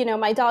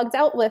 my dog's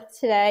out with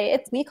today.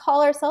 We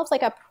call ourselves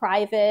like a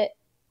private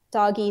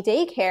doggy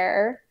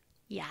daycare.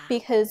 Yeah.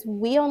 Because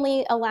we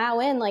only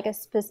allow in like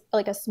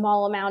a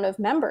small amount of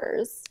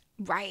members.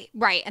 Right.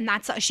 And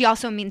she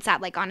also means that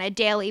like on a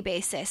daily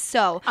basis.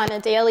 So on a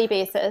daily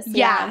basis.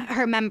 Yeah.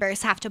 Her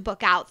members have to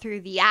book out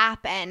through the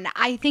app. And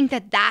I think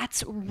that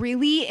that's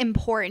really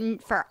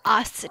important for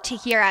us to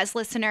hear as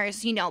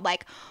listeners,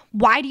 like,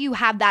 why do you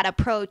have that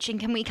approach? And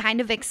can we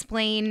kind of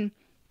explain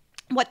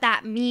what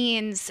that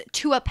means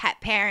to a pet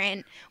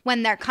parent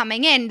when they're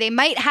coming in? They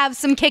might have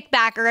some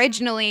kickback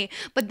originally,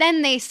 but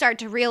then they start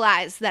to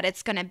realize that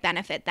it's going to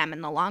benefit them in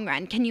the long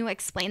run. Can you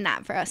explain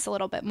that for us a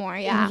little bit more?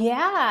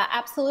 Yeah,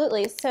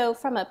 absolutely. So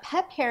from a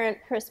pet parent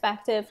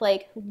perspective,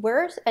 like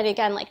and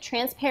again, like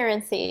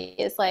transparency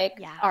is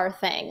like our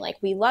thing. Like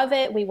we love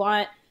it. We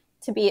want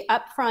to be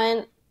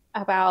upfront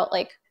about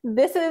like,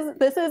 this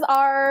is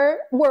our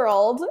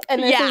world,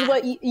 and this is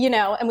what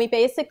and we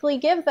basically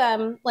give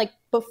them like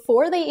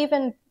before they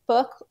even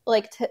book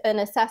like an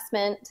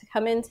assessment to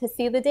come in to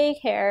see the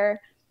daycare,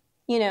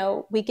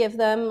 we give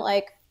them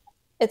like,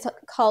 it's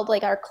called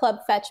like our Club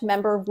Fetch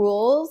member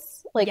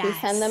rules. Like we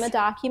send them a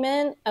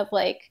document of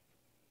like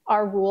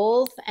our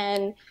rules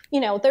and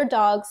their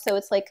dogs, so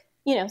it's like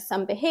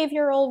some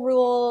behavioral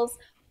rules,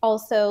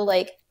 also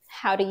like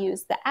how to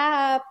use the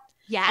app.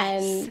 Yes.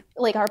 And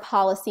like our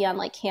policy on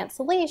like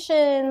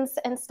cancellations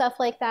and stuff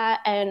like that.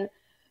 And,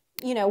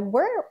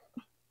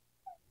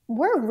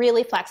 we're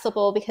really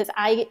flexible because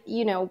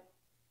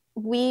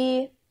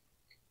we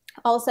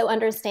also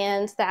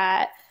understand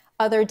that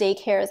other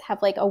daycares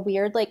have like a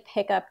weird like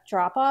pickup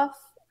drop off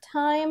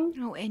time.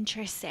 Oh,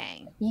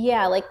 interesting.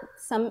 Yeah, like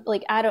some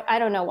like I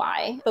don't know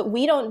why, but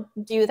we don't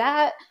do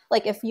that.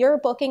 Like if you're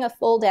booking a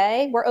full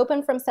day, we're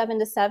open from 7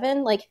 to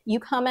 7. Like you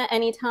come at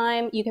any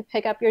time, you can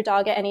pick up your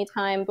dog at any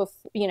time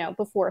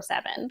before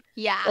 7.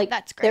 Yeah, like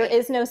that's great. There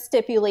is no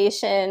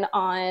stipulation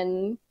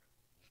on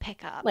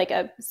pickup, like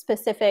a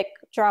specific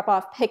drop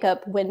off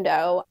pickup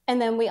window.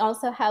 And then we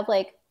also have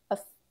like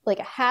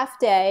a half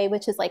day,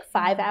 which is like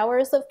 5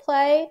 hours of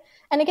play.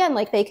 And again,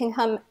 like they can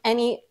come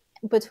any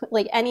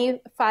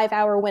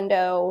 5-hour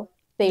window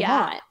they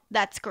want.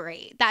 That's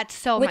great. That's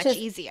so much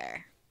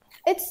easier.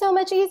 It's so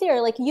much easier.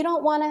 Like you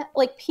don't want to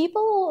like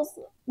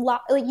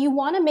you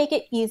want to make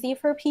it easy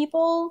for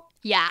people.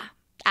 Yeah,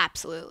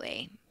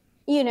 absolutely.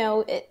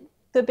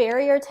 The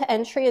barrier to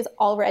entry is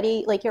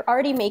already like you're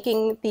already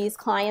making these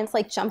clients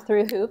like jump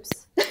through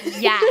hoops.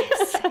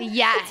 Yes.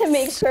 To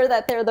make sure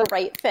that they're the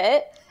right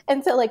fit.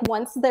 And so like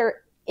once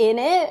they're in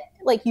it,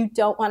 like you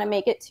don't want to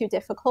make it too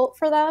difficult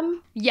for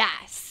them.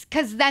 Yes,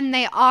 because then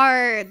they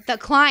are the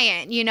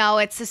client,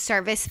 it's a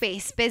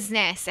service-based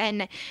business.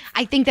 And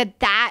I think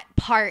that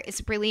part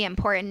is really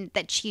important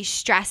that she's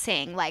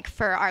stressing, like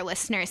for our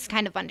listeners to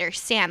kind of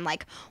understand,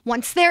 like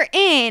once they're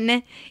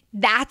in,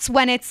 that's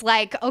when it's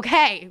like,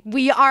 okay,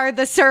 we are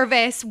the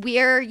service,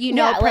 we're,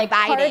 providing. Like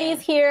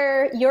party's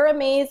here, you're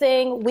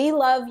amazing, we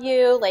love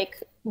you,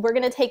 like we're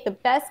going to take the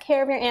best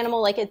care of your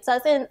animal. Like it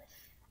doesn't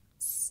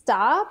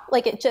stop.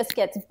 Like it just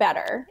gets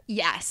better.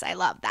 Yes, I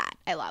love that.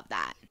 I love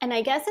that. And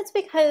I guess it's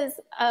because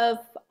of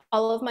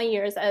all of my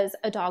years as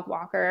a dog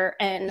walker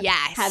and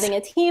having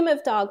a team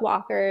of dog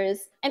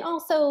walkers, and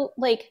also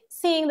like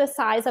seeing the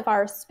size of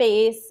our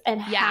space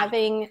and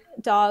having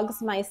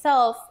dogs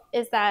myself,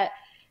 is that,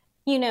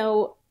 you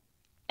know,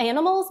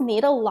 animals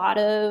need a lot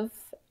of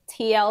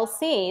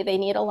TLC. They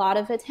need a lot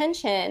of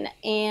attention,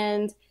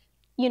 and,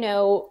 you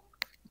know,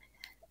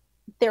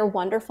 they're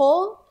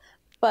wonderful,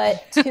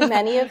 but too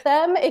many of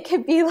them, it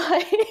could be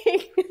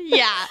like,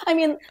 I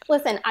mean,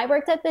 listen, I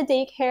worked at the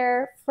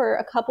daycare for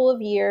a couple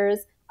of years.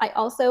 I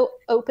also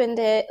opened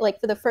it, like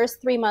for the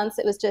first 3 months,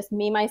 it was just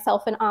me,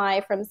 myself, and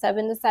I from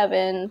 7 to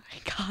 7,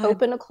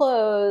 open to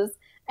close.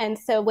 And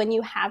so when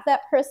you have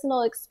that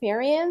personal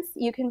experience,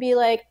 you can be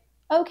like,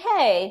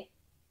 okay,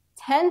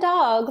 10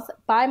 dogs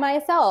by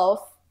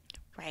myself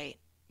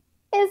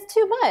is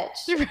too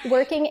much.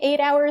 Working 8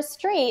 hours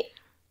straight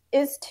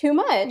is too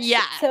much.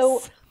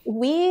 So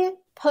we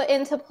put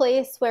into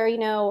place where, you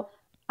know,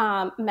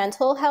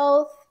 mental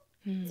health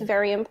is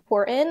very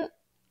important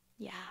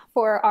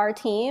for our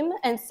team.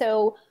 And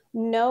so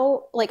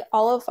like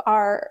all of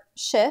our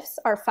shifts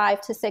are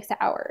 5 to 6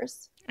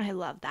 hours. I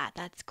love that.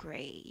 That's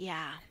great.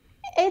 Yeah.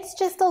 It's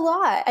just a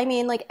lot. I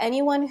mean, like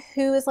anyone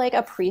who is like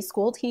a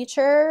preschool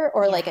teacher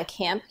or like a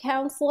camp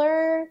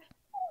counselor,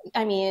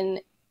 I mean,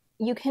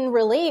 you can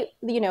relate,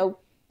 you know,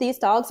 these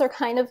dogs are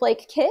kind of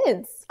like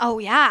kids. Oh,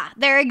 yeah.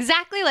 They're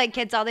exactly like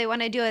kids. All they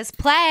want to do is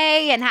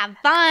play and have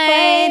fun.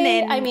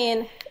 I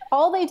mean,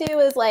 all they do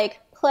is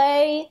like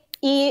play,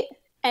 eat,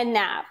 and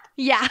nap.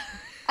 Yeah.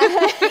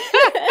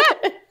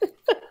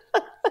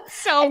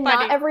 So and funny.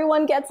 Not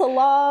everyone gets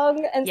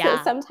along. And so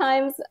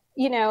sometimes,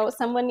 you know,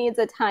 someone needs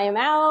a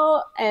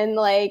timeout, and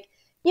like,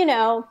 you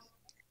know,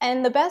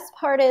 and the best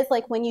part is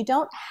like when you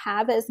don't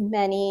have as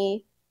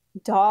many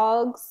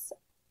dogs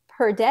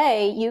per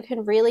day, you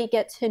can really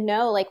get to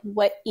know like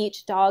what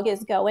each dog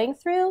is going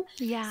through.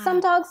 Some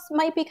dogs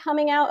might be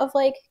coming out of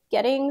like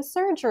getting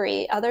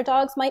surgery. Other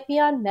dogs might be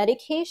on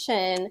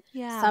medication.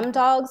 Some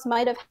dogs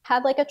might have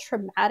had like a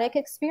traumatic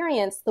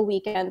experience the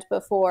weekend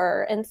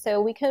before. And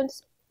so we can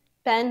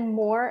spend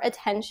more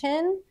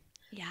attention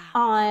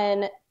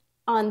on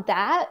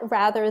that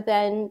rather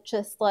than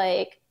just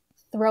like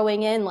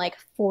throwing in like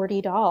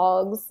 40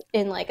 dogs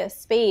in like a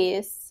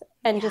space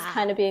and just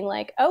kind of being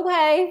like,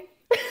 okay.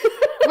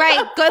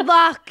 Right. Good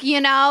luck,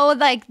 you know,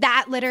 like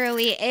that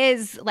literally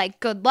is like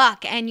good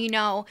luck. And, you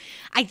know,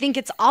 I think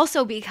it's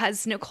also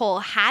because Nicole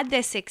had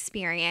this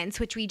experience,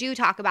 which we do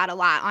talk about a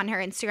lot on her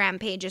Instagram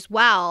page as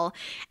well.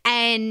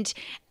 And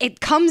it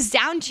comes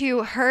down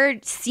to her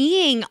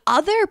seeing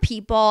other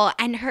people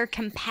and her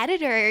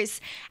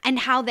competitors and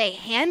how they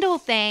handle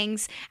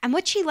things and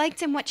what she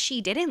liked and what she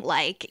didn't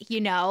like,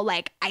 you know,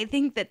 like I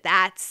think that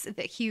that's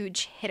the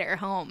huge hitter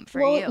home for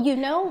you. Well, you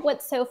know,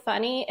 what's so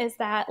funny is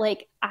that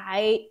like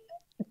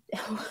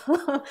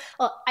well,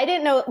 I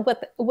didn't know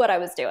what I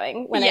was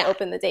doing when I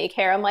opened the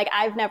daycare. I'm like,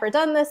 I've never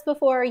done this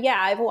before. Yeah,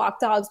 I've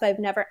walked dogs, but I've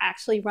never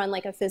actually run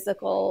like a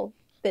physical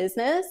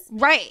business.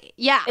 Right.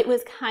 Yeah. It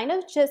was kind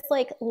of just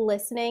like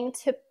listening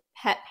to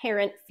pet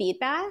parent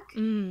feedback.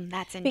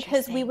 That's interesting.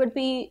 Because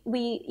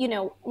we, you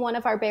know, one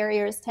of our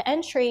barriers to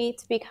entry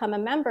to become a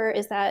member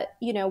is that,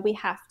 you know, we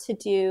have to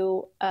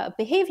do a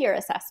behavior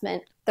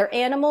assessment. They're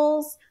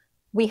animals.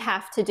 We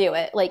have to do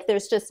it. Like,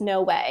 there's just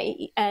no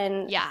way.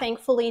 And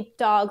thankfully,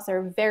 dogs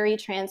are very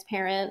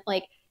transparent.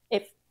 Like,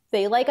 if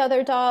they like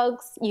other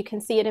dogs, you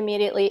can see it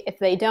immediately. If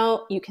they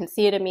don't, you can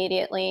see it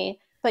immediately.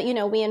 But, you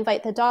know, we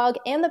invite the dog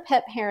and the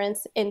pet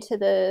parents into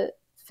the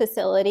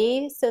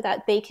facility so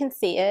that they can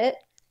see it.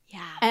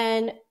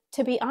 And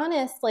to be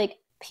honest, like,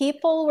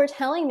 people were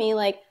telling me,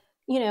 like,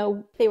 you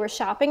know, they were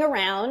shopping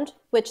around,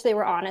 which they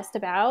were honest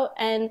about.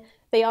 And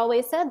they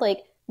always said,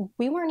 like,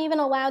 we weren't even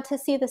allowed to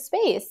see the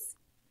space.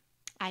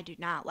 I do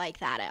not like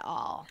that at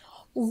all.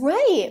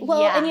 Right.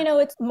 Well, and you know,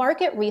 it's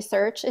market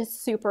research is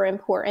super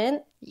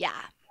important.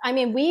 I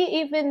mean, we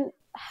even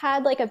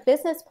had like a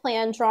business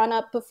plan drawn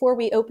up before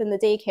we opened the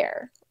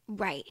daycare.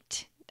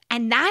 Right.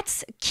 And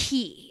that's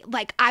key.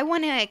 Like, I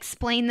want to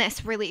explain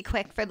this really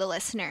quick for the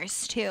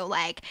listeners too,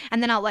 like,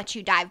 and then I'll let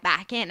you dive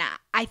back in.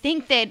 I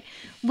think that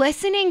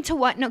listening to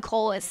what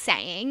Nicole is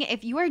saying,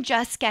 if you are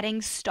just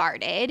getting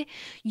started,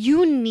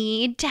 you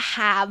need to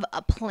have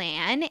a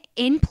plan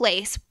in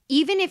place.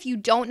 Even if you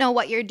don't know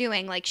what you're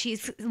doing, like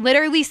she's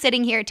literally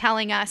sitting here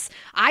telling us,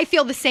 I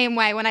feel the same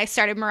way when I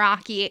started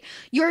Meraki.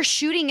 You're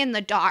shooting in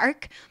the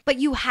dark, but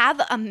you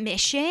have a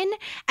mission.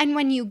 And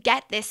when you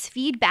get this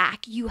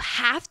feedback, you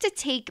have to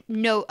take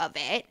note of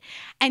it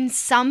and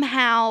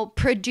somehow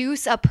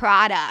produce a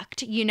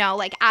product, you know,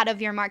 like out of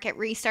your market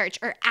research,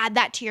 or add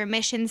that to your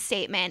mission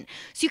statement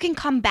so you can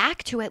come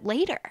back to it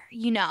later.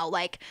 You know,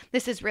 like,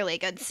 this is really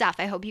good stuff.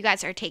 I hope you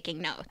guys are taking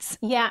notes.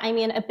 Yeah, I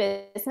mean, a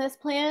business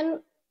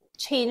plan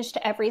changed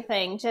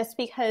everything, just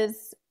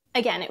because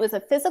again, it was a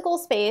physical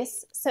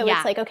space. So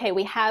it's like, okay,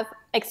 we have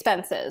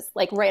expenses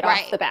like right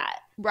off the bat.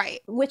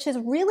 Right. Which is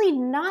really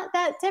not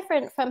that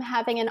different from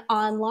having an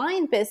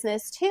online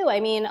business too. I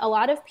mean, a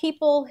lot of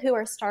people who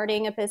are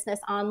starting a business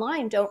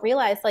online don't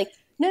realize like,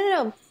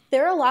 no,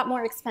 they're a lot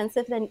more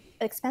expenses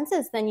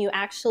than you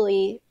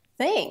actually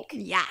think.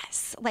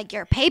 Yes. Like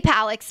your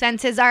PayPal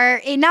expenses are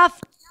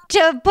enough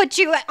to put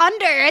you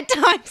under at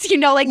times,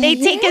 like they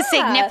take a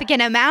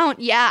significant amount.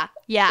 Yeah.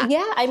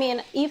 I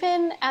mean,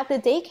 even at the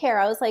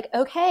daycare, I was like,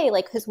 okay,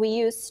 like, because we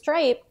use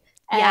Stripe,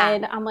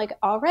 and I'm like,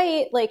 all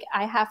right, like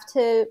I have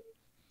to,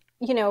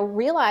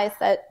 realize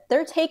that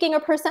they're taking a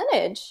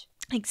percentage.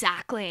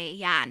 Exactly.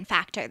 Yeah. And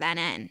factor that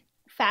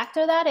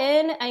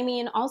in. I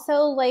mean,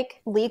 also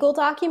like legal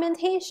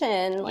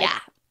documentation, like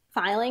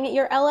filing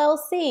your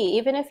LLC,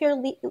 even if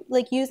you're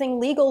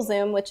using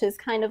LegalZoom, which is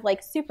kind of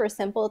like super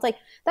simple, it's like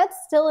that's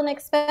still an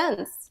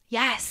expense.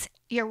 Yes,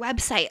 your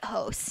website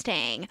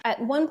hosting. At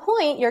one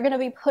point, you're going to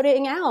be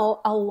putting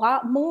out a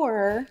lot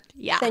more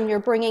than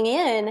you're bringing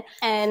in.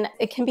 And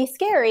it can be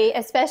scary,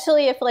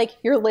 especially if like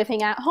you're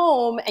living at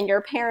home and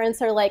your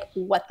parents are like,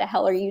 what the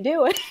hell are you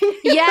doing?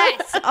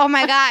 Yes. Oh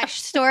my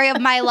gosh. Story of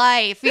my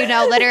life.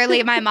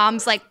 Literally my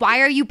mom's like,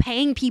 why are you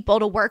paying people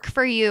to work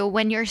for you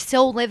when you're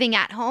still living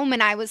at home?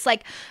 And I was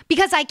like,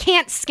 because I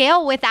can't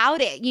scale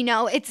without it.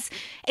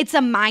 It's a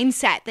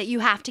mindset that you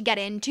have to get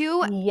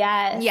into.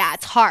 Yes. Yeah,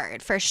 it's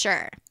hard for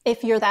sure.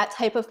 If you're that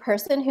type of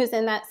person who's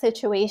in that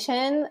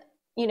situation,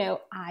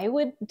 I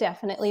would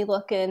definitely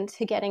look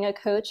into getting a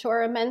coach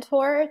or a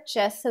mentor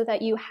just so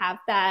that you have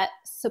that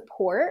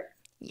support.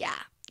 Yeah.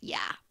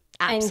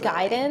 Absolutely. And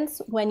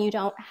guidance when you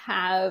don't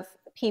have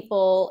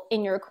people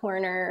in your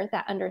corner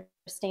that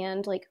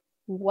understand like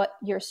what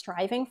you're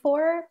striving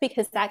for,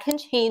 because that can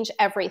change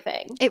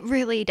everything. It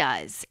really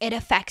does. It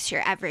affects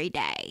your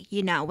everyday.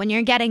 When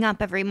you're getting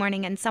up every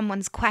morning and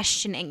someone's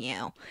questioning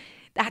you,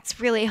 that's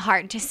really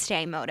hard to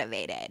stay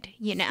motivated,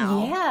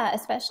 Yeah,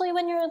 especially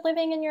when you're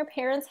living in your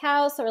parents'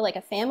 house or like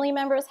a family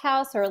member's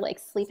house or like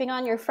sleeping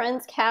on your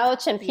friend's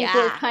couch and people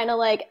are kind of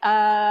like,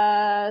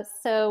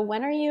 so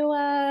when are you,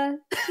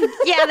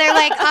 Yeah, they're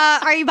like,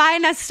 are you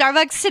buying us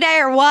Starbucks today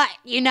or what?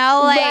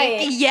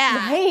 Right.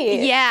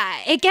 Yeah.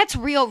 It gets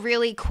real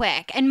really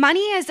quick. And money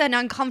is an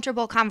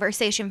uncomfortable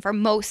conversation for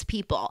most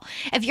people.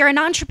 If you're an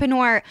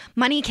entrepreneur,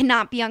 money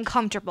cannot be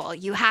uncomfortable.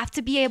 You have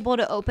to be able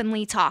to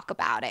openly talk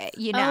about it,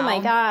 Oh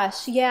my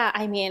gosh. Yeah.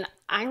 I mean,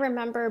 I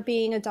remember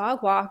being a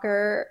dog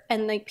walker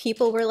and like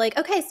people were like,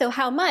 okay, so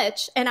how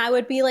much? And I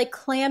would be like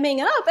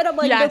clamming up and I'm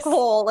like,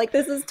 Nicole, like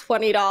this is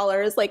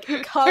 $20. Like,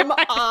 come on.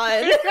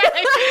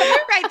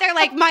 Right. They're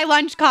like, my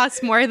lunch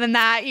costs more than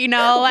that,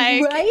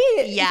 like.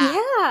 Right.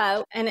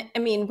 Yeah. And I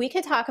mean, we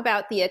could talk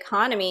about the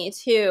economy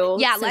too.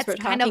 Yeah. Since let's we're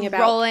kind talking of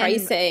about roll in.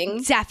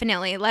 Pricing.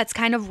 Definitely. Let's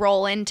kind of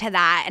roll into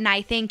that. And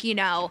I think,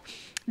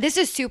 this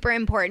is super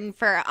important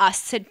for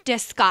us to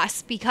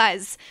discuss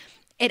because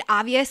it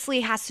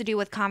obviously has to do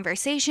with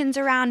conversations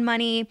around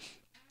money,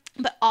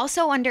 but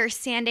also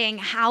understanding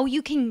how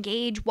you can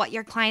gauge what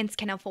your clients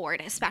can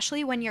afford,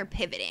 especially when you're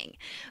pivoting,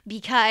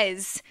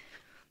 because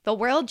the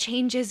world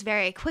changes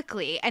very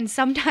quickly. And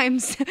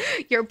sometimes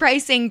your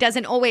pricing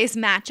doesn't always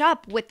match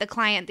up with the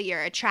client that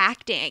you're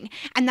attracting.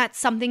 And that's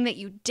something that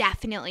you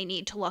definitely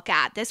need to look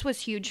at. This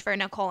was huge for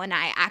Nicole and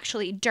I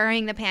actually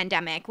during the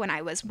pandemic when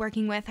I was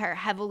working with her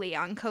heavily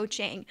on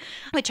coaching,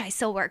 which I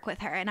still work with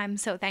her. And I'm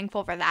so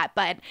thankful for that.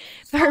 But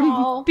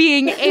for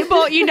being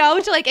able,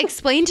 to like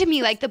explain to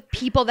me like the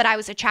people that I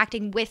was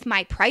attracting with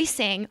my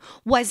pricing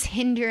was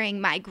hindering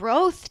my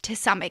growth to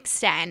some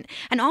extent.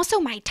 And also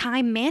my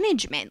time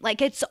management.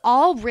 Like it's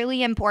all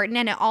really important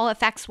and it all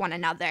affects one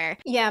another.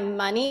 Yeah,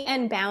 money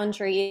and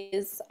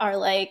boundaries are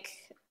like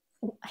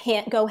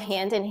go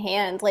hand in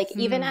hand. Like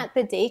even at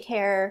the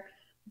daycare,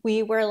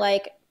 we were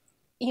like,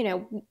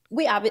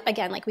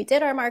 we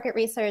did our market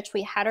research,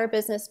 we had our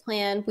business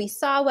plan, we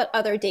saw what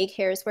other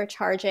daycares were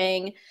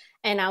charging,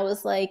 and I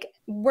was like,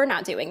 we're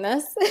not doing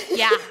this.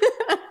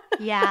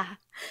 Yeah.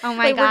 Oh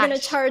my gosh. We're going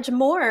to charge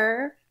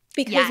more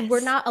because we're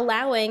not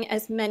allowing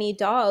as many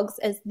dogs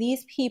as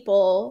these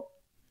people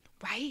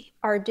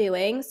are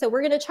doing. So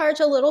we're going to charge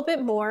a little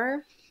bit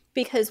more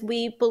because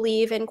we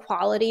believe in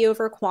quality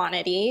over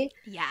quantity.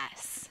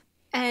 Yes.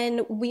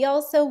 And we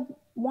also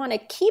want to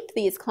keep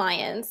these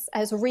clients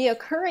as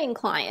reoccurring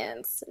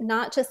clients,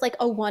 not just like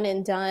a one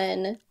and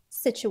done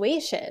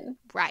situation.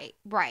 Right.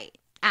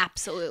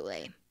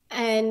 Absolutely.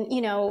 And,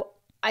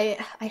 I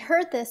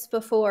heard this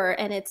before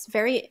and it's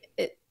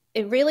it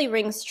really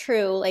rings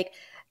true. Like,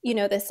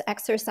 this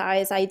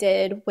exercise I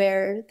did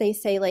where they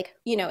say like,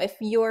 if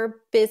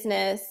your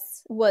business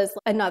was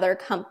another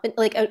company,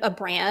 like a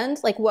brand,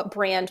 like what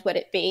brand would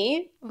it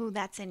be? Oh,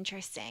 that's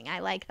interesting.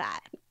 I like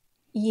that.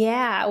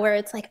 Yeah, where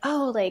it's like,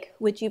 oh, like,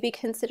 would you be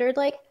considered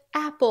like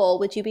Apple?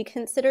 Would you be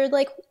considered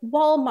like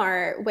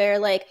Walmart? Where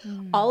like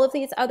all of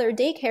these other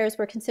daycares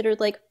were considered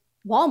like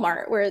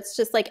Walmart, where it's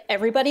just like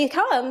everybody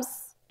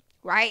comes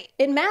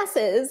in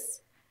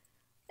masses.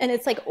 And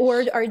it's like,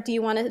 or do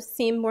you want to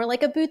seem more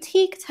like a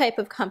boutique type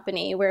of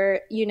company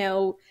where,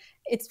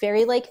 it's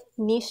very like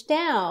niche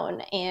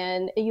down,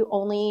 and you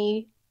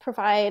only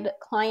provide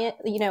client,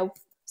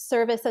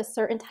 service a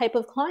certain type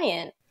of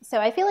client. So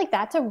I feel like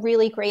that's a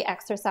really great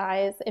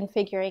exercise in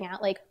figuring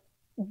out like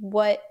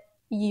what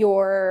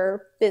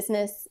your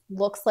business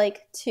looks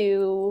like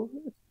to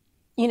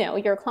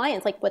your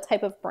clients. Like, what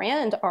type of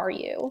brand are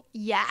you?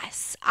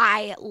 Yes,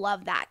 I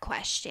love that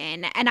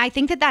question. And I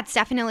think that that's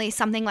definitely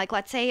something like,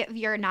 let's say if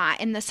you're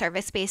not in the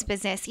service-based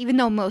business, even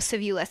though most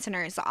of you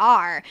listeners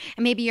are,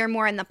 and maybe you're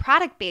more in the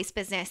product-based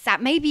business,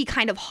 that may be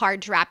kind of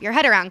hard to wrap your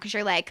head around because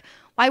you're like,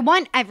 I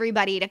want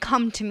everybody to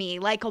come to me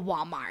like a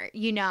Walmart,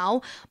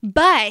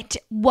 But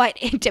what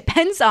it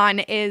depends on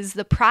is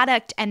the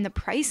product and the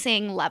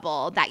pricing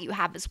level that you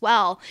have as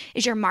well.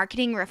 Is your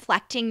marketing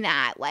reflecting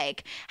that?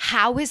 Like,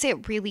 how is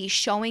it really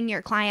showing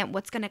your client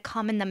what's going to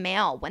come in the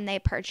mail when they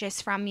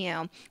purchase from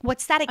you?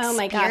 What's that experience? Oh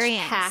my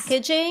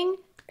gosh,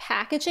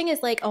 packaging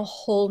is like a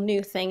whole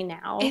new thing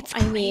now. It's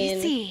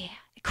crazy.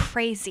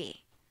 Crazy.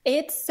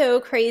 It's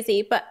so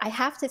crazy, but I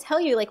have to tell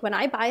you, like, when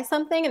I buy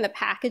something and the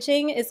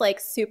packaging is like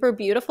super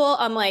beautiful,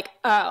 I'm like,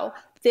 oh,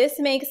 this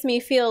makes me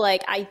feel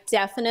like I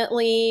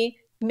definitely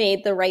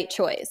made the right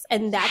choice.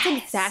 And that's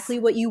exactly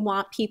what you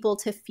want people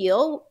to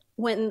feel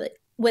when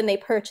they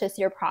purchase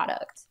your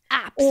product.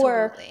 Absolutely.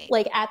 Or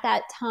like at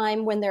that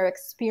time when they're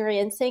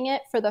experiencing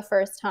it for the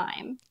first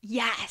time.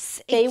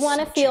 Yes. They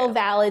want to feel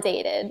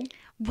validated.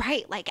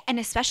 Right. Like, and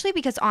especially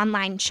because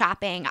online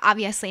shopping,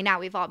 obviously now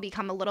we've all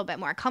become a little bit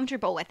more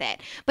comfortable with it.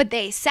 But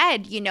they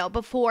said,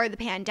 before the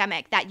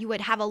pandemic that you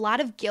would have a lot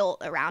of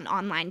guilt around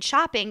online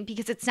shopping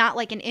because it's not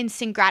like an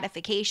instant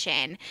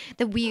gratification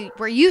that we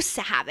were used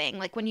to having.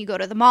 Like when you go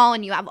to the mall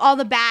and you have all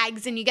the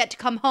bags and you get to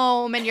come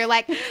home and you're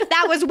like,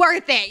 that was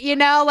worth it,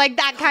 like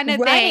that kind of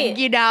thing,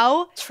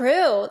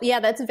 True. Yeah,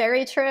 that's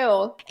very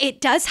true.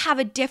 It does have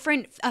a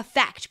different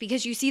effect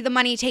because you see the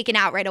money taken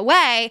out right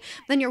away,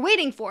 then you're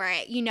waiting for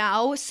it,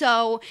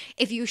 So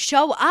if you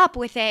show up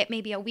with it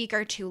maybe a week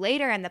or two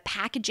later and the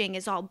packaging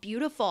is all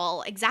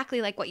beautiful,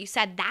 exactly like what you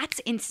said, that's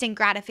instant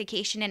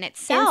gratification in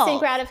itself. Instant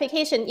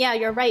gratification. Yeah,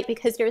 you're right,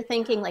 because you're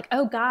thinking like,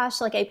 oh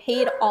gosh, like I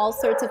paid all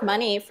sorts of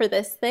money for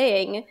this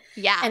thing.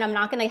 Yeah. And I'm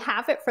not going to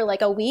have it for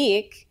like a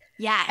week.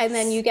 Yes. And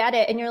then you get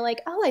it and you're like,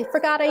 oh, I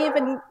forgot I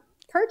even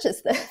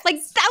purchase this. Like,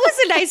 that was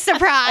a nice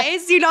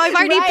surprise. I've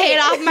already paid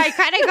off my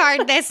credit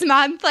card this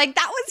month. Like,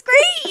 that was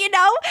great,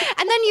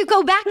 And then you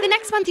go back the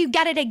next month, you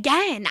get it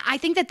again. I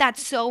think that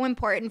that's so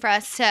important for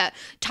us to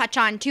touch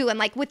on too. And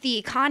like with the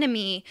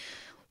economy,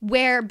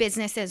 where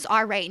businesses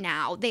are right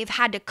now, they've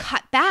had to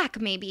cut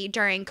back maybe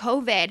during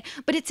COVID,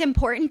 but it's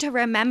important to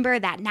remember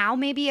that now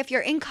maybe if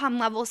your income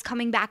level's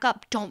coming back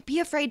up, don't be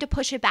afraid to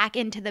push it back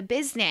into the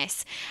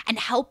business and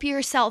help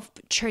yourself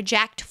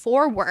traject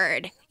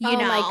forward, Oh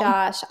my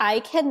gosh, I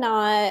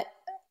cannot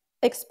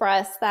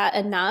express that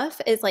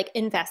enough. Is like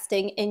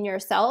investing in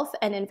yourself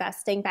and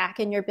investing back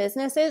in your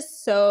business is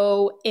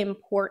so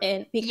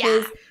important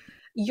because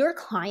your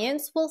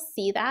clients will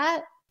see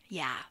that.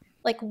 Yeah.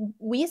 Like,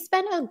 we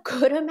spend a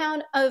good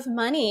amount of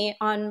money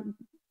on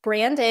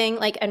branding,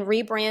 like, and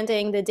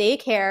rebranding the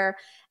daycare.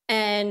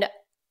 And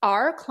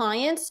our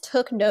clients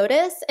took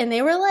notice and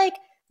they were like,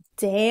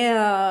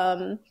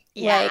 damn,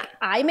 like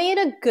I made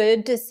a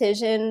good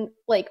decision,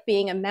 like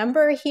being a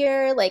member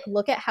here. Like,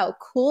 look at how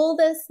cool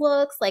this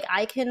looks. Like,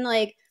 I can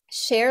like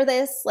share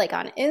this like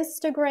on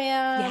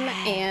Instagram.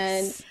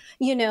 And,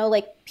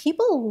 like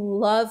people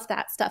love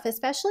that stuff,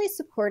 especially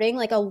supporting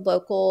like a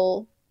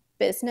local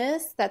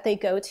business that they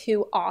go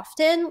to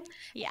often,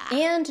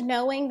 and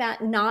knowing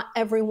that not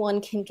everyone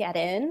can get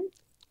in.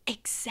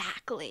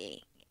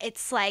 Exactly.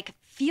 It's like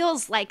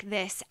feels like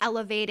this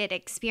elevated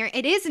experience.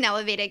 It is an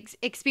elevated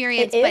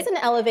experience. It is an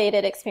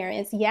elevated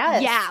experience,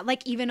 yes. Yeah,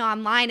 like even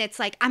online, it's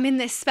like I'm in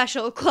this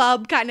special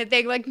club kind of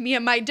thing, like me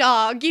and my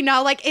dog,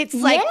 like it's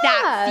like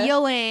that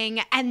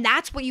feeling. And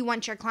that's what you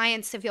want your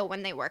clients to feel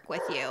when they work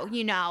with you,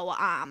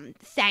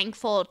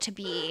 thankful to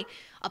be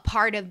a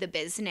part of the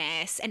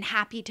business and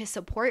happy to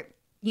support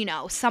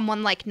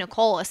someone like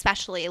Nicole,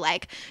 especially.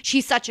 Like,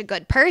 she's such a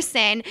good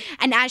person.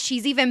 And as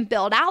she's even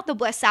built out the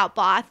Bliss Out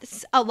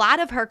Boss, a lot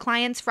of her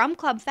clients from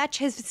Club Fetch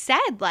has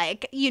said,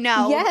 like,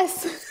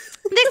 yes,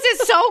 this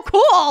is so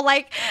cool.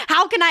 Like,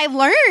 how can I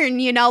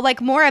learn,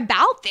 like more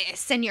about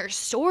this and your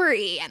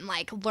story and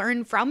like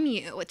learn from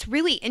you? It's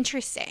really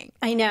interesting.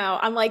 I know.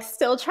 I'm like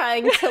still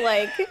trying to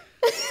like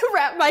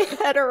wrap my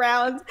head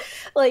around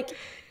like,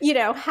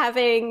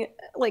 having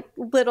like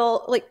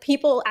little like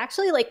people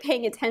actually like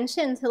paying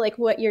attention to like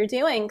what you're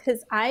doing,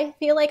 because I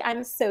feel like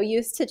I'm so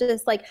used to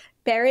just like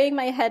burying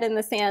my head in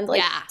the sand,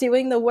 like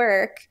doing the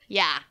work.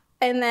 Yeah.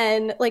 And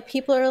then like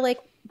people are like,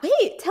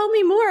 wait, tell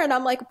me more. And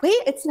I'm like,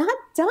 wait, it's not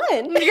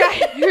done.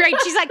 Right.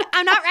 She's like,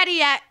 I'm not ready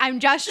yet.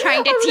 I'm just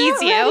trying to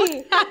tease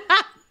you.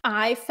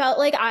 I felt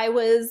like I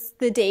was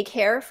the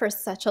daycare for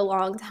such a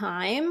long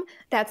time.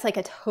 That's like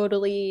a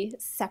totally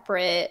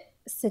separate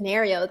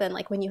scenario than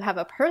like when you have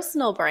a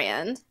personal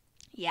brand.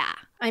 Yeah.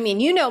 I mean,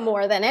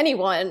 more than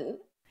anyone.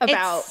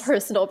 about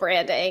personal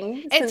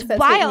branding. It's that's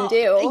wild. What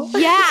you do.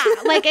 Yeah.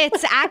 Like,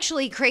 it's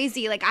actually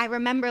crazy. Like, I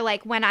remember,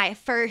 like, when I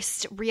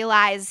first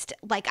realized,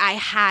 like, I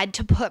had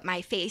to put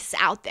my face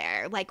out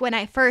there. Like, when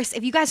I first,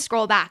 if you guys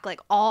scroll back,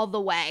 like, all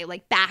the way,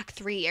 like, back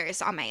 3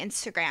 years on my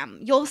Instagram,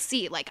 you'll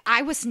see, like,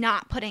 I was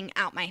not putting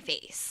out my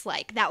face.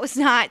 Like, that was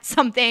not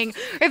something,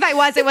 if I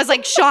was, it was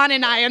like Sean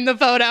and I in the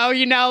photo,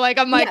 you know? Like,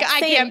 I'm like, I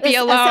can't be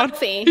alone.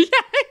 Yeah,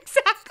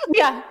 exactly.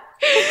 Yeah.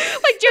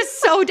 Like, just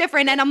so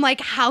different. And I'm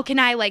like, how can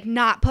I, like,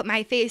 not put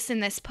my face in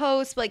this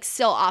post, but, like,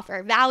 still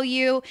offer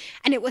value?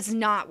 And it was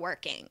not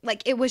working.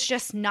 Like, it was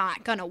just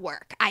not gonna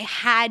work. I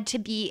had to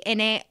be in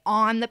it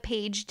on the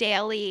page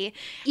daily.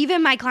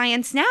 Even my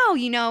clients now,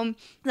 you know,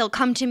 they'll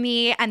come to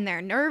me and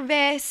they're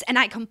nervous, and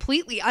I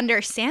completely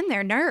understand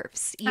their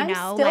nerves, you know?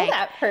 I'm still like,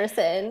 that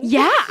person.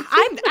 yeah,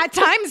 I'm at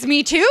times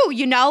me too,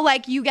 you know?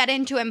 Like, you get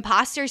into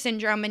imposter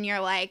syndrome and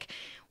you're like,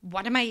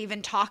 what am I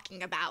even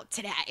talking about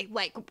today?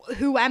 Like,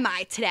 who am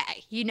I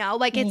today? You know,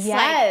 like, it's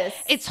like,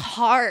 it's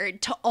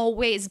hard to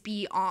always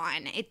be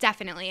on. It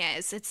definitely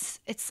is.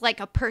 It's like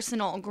a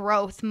personal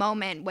growth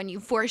moment when you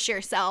force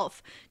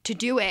yourself to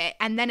do it,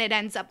 and then it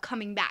ends up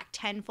coming back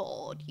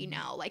tenfold, you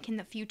know, like in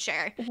the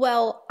future.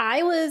 Well,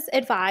 I was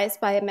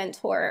advised by a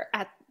mentor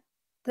at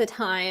the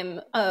time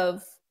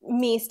of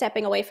me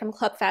stepping away from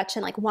Club Fetch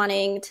and like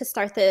wanting to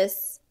start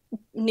this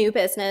new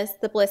business,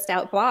 the Blissed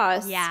Out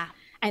Boss. Yeah.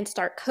 And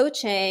start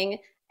coaching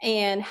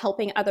and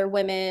helping other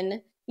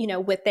women, you know,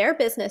 with their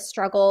business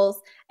struggles.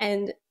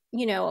 And,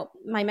 you know,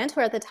 my mentor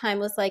at the time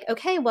was like,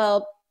 okay,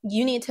 well,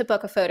 you need to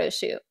book a photo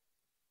shoot.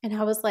 And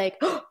I was like,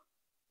 oh,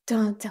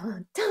 dun,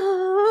 dun,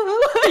 dun.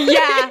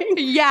 Yeah.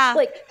 Yeah.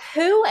 Like,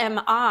 who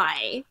am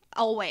I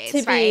always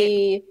to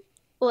be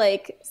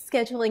like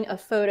scheduling a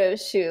photo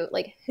shoot?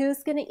 Like,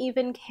 who's going to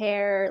even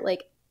care?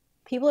 Like,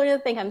 people are going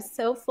to think I'm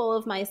so full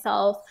of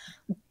myself.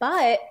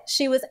 But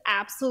she was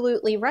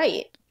absolutely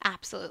right.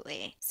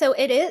 Absolutely. So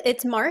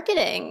it's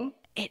marketing.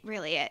 It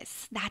really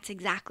is. That's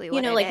exactly what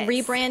you know, it like is.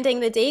 Rebranding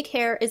the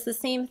daycare is the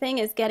same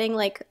thing as getting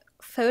like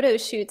photo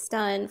shoots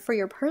done for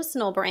your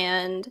personal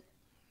brand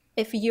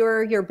if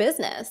you're your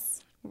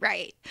business.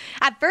 Right.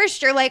 At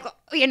first you're like,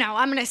 you know,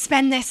 I'm going to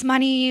spend this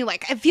money.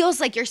 Like, it feels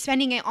like you're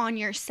spending it on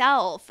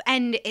yourself,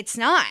 and it's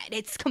not.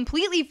 It's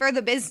completely for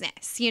the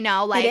business, you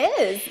know, like it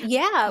is.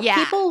 Yeah.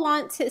 Yeah. People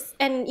want to,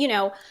 and you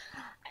know,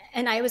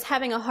 and I was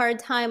having a hard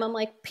time. I'm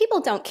like, people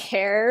don't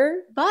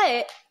care,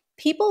 but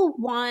people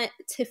want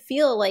to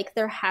feel like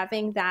they're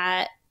having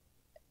that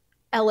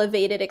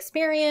elevated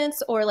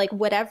experience, or like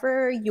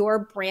whatever your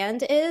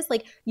brand is,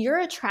 like you're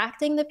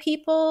attracting the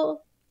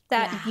people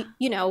that,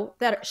 you know,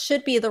 that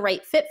should be the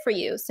right fit for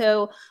you.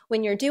 So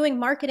when you're doing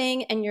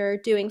marketing and you're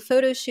doing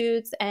photo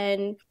shoots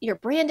and your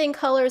branding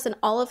colors and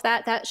all of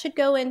that, that should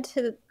go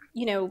into,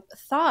 you know,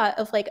 thought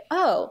of like,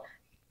 oh,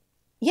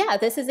 yeah,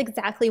 this is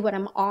exactly what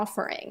I'm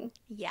offering.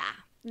 Yeah,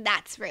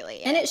 that's really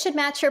it. And it should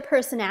match your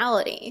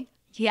personality.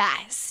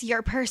 Yes,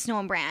 your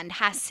personal brand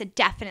has to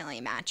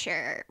definitely match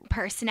your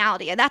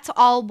personality. That's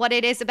all what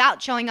it is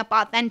about, showing up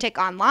authentic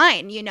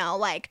online, you know,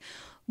 like,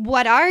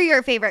 what are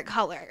your favorite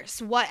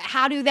colors?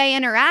 How do they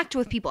interact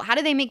with people? How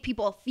do they make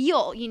people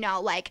feel? You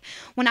know, like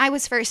when I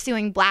was first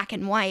doing black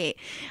and white,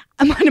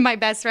 one of my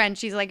best friends,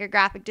 she's like a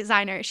graphic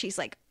designer. She's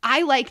like,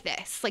 I like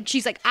this. Like,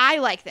 she's like, I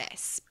like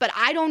this, but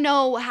I don't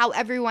know how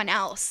everyone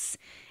else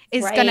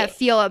is going to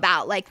feel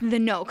about like the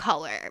no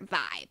color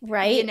vibe.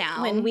 Right. You know,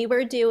 when we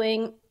were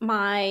doing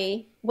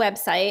my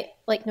website,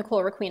 like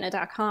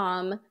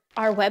NicoleRequena.com,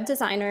 our web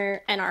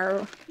designer and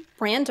our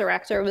brand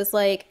director was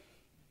like,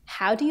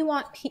 how do you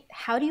want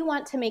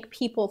to make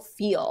people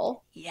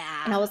feel?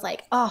 Yeah. And I was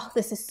like, oh,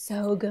 this is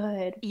so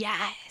good.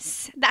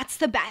 Yes. That's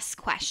the best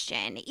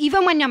question.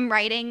 Even when I'm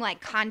writing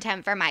like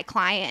content for my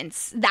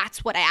clients,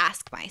 that's what I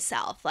ask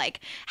myself.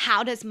 Like,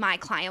 how does my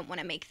client want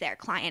to make their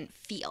client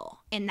feel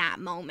in that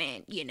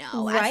moment, you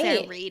know, as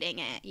they're reading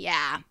it?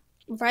 Yeah.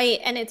 Right.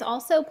 And it's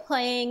also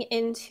playing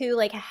into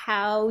like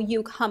how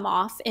you come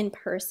off in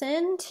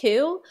person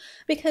too,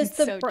 because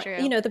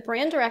you know, the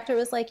brand director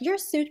was like, you're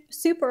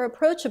super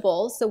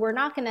approachable, so we're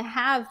not going to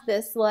have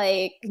this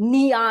like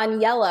neon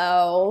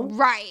yellow.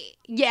 Right.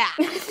 Yeah.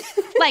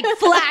 Like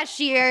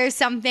flashy or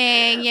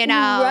something, you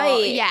know.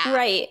 Right. Yeah.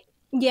 Right.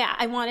 Yeah.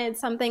 I wanted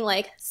something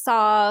like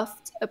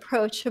soft,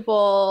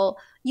 approachable.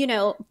 You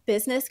know,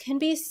 business can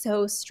be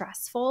so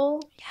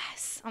stressful.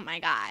 Yes. Oh my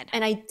God.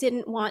 And I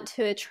didn't want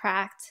to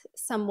attract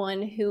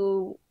someone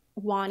who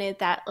wanted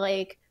that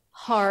like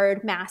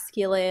hard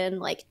masculine,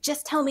 like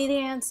just tell me the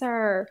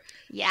answer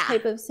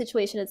type of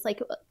situation. It's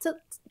like,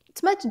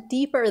 it's much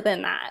deeper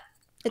than that.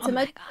 It's a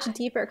much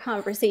deeper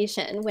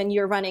conversation when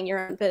you're running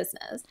your own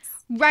business.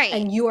 Right.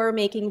 And you're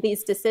making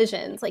these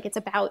decisions. Like, it's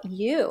about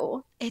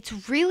you.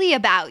 It's really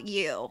about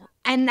you.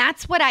 And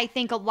that's what I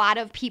think a lot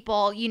of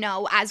people, you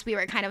know, as we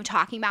were kind of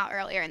talking about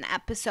earlier in the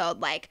episode,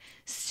 like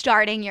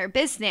starting your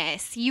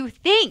business, you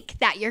think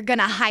that you're going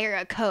to hire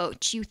a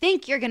coach. You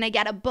think you're going to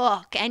get a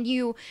book, and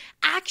you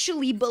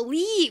actually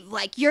believe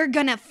like you're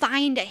gonna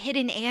find a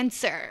hidden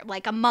answer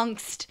like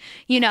amongst,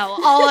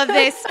 all of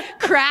this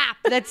crap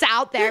that's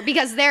out there,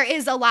 because there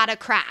is a lot of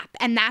crap.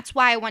 And that's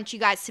why I want you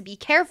guys to be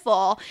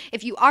careful.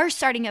 If you are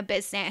starting a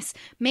business,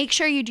 make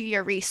sure you do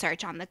your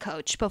research on the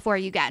coach before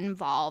you get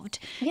involved.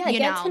 Yeah,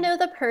 get to know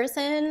the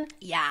person.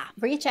 Yeah.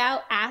 Reach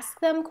out, ask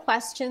them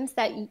questions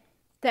that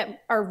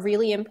are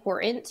really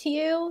important to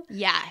you.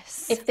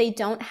 Yes. If they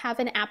don't have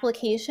an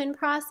application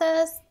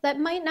process,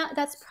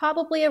 that's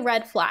probably a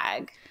red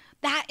flag.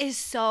 That is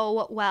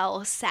so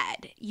well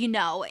said.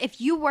 If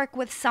you work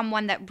with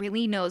someone that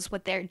really knows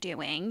what they're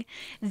doing,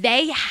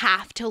 they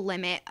have to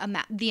limit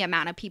the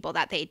amount of people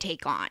that they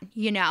take on.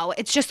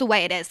 It's just the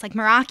way it is. Like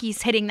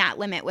Meraki's hitting that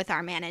limit with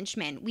our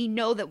management. We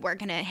know that we're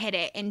going to hit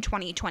it in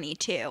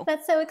 2022.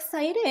 That's so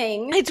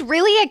exciting. It's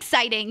really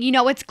exciting.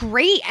 It's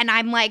great. And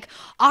I'm like,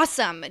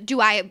 awesome.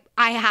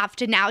 I have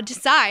to now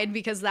decide,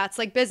 because that's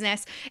like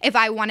business, if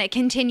I want to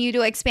continue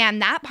to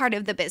expand that part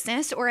of the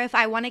business or if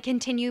I want to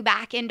continue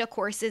back into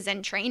courses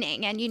and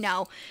training. And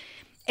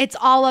it's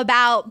all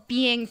about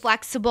being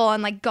flexible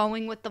and like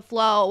going with the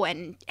flow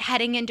and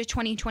heading into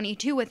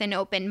 2022 with an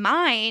open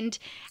mind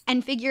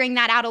and figuring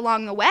that out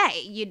along the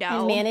way,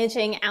 And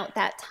managing out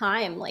that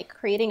time, like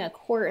creating a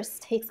course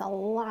takes a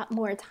lot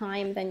more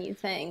time than you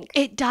think.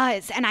 It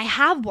does. And I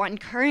have one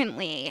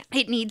currently.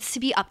 It needs to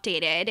be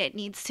updated. It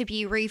needs to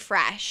be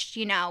refreshed,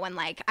 and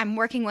like I'm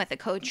working with a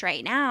coach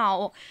right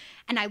now,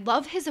 and I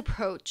love his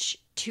approach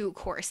to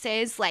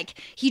courses. Like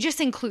he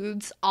just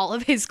includes all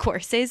of his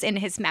courses in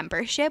his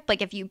membership.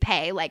 Like if you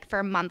pay like for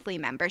a monthly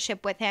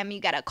membership with him, you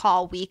get a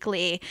call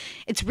weekly.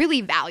 It's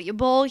really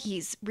valuable.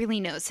 He's really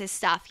knows his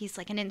stuff. He's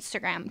like an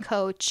Instagram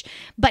coach,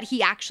 but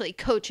he actually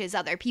coaches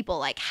other people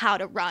like how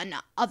to run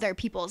other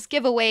people's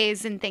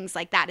giveaways and things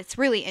like that. It's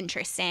really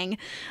interesting.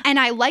 And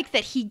I like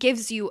that he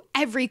gives you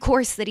every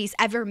course that he's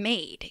ever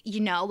made,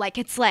 like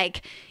it's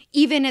like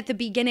even at the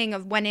beginning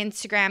of when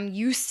Instagram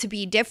used to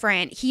be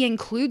different, he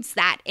includes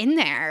that in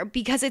there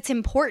because it's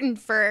important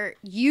for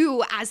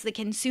you as the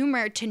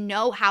consumer to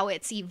know how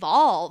it's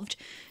evolved,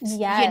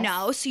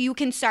 so you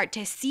can start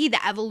to see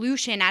the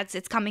evolution as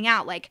it's coming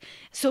out. Like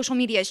social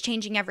media is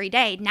changing every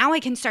day. Now I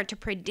can start to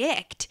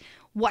predict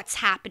what's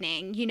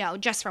happening,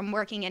 just from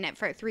working in it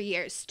for 3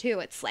 years too.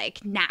 It's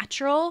like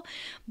natural,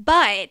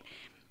 but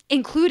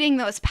including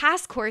those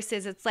past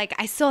courses, it's like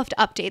I still have to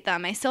update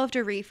them. I still have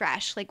to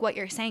refresh. Like what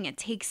you're saying, it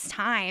takes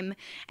time,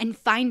 and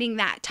finding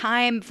that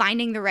time,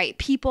 finding the right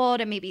people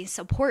to maybe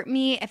support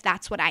me if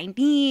that's what I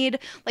need.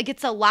 Like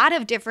it's a lot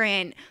of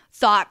different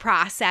thought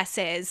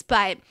processes,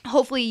 but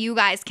hopefully you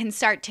guys can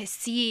start to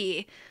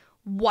see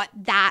what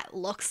that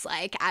looks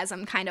like as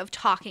I'm kind of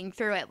talking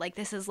through it. Like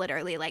this is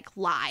literally like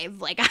live.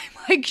 Like I'm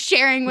like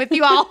sharing with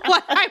you all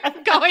what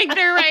I'm going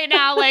through right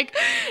now. Like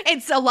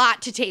it's a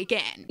lot to take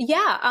in.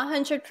 Yeah,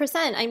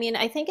 100%. I mean,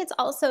 I think it's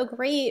also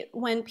great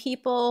when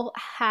people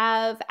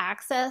have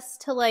access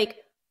to like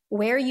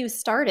where you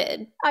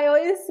started. I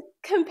always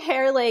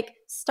compare like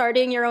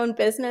starting your own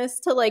business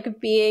to like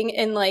being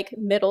in like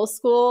middle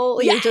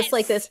school. Yes. You're just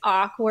like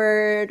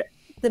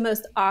the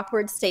most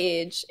awkward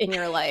stage in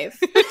your life.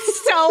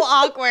 So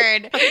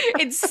awkward.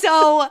 It's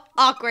so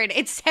awkward.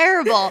 It's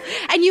terrible.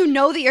 And you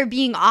know that you're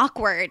being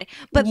awkward,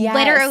 but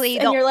literally.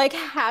 And you're like,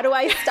 how do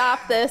I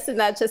stop this? And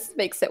that just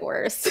makes it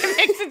worse. It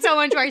makes it so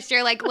much worse.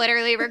 You're like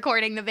literally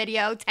recording the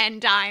video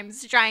 10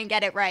 times to try and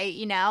get it right,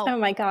 Oh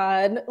my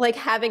God. Like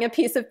having a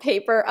piece of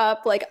paper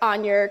up like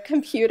on your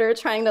computer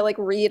trying to like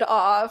read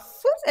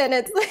off. And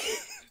it's like...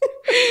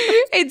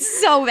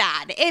 It's so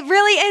bad. It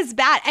really is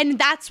bad. And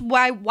that's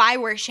why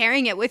we're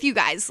sharing it with you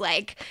guys.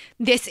 Like,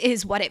 this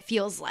is what it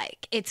feels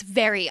like. It's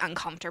very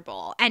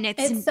uncomfortable. And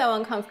it's so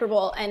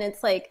uncomfortable. And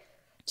it's like,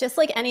 just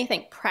like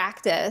anything,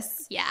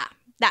 practice. Yeah,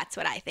 that's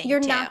what I think.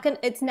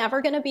 It's never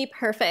going to be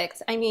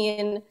perfect. I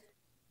mean,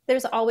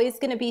 there's always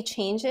going to be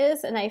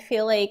changes. And I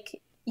feel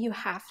like you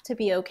have to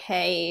be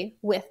okay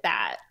with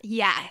that.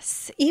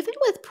 Yes. Even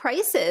with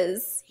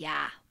prices.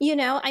 Yeah.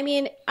 I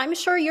mean, I'm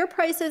sure your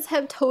prices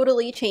have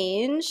totally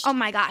changed. Oh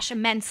my gosh,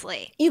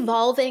 immensely.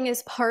 Evolving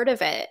is part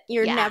of it.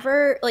 You're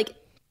never like,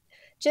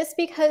 just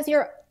because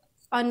you're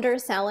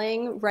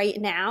underselling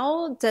right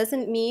now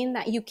doesn't mean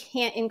that you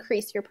can't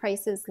increase your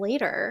prices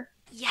later.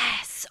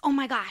 Yes. Oh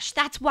my gosh.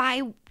 That's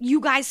why you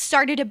guys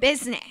started a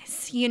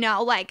business,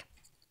 like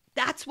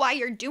that's why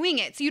you're doing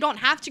it. So you don't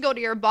have to go to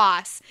your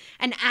boss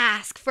and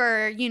ask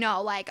for,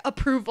 like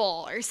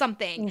approval or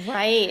something.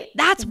 Right.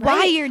 That's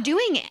why you're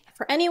doing it.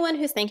 For anyone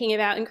who's thinking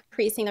about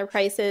increasing their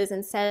prices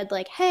and said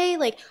like, hey,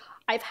 like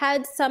I've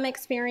had some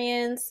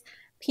experience,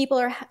 people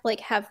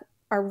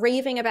are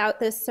raving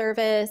about this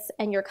service,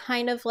 and you're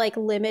kind of like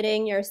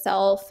limiting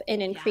yourself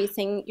in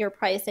increasing your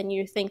price, and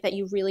you think that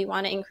you really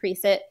want to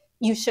increase it,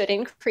 you should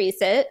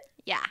increase it.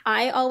 Yeah.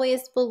 I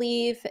always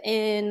believe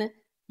in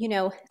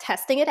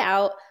testing it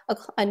out.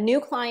 A new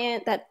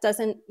client that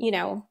doesn't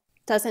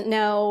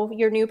know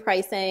your new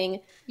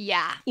pricing.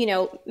 Yeah.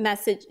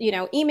 Message,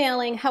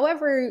 emailing,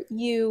 however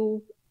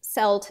you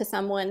sell to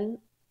someone,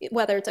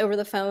 whether it's over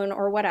the phone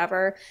or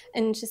whatever,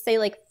 and just say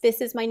like,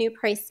 this is my new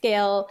price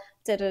scale.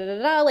 da da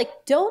da da. Like,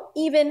 don't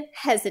even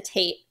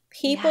hesitate.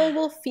 People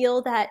will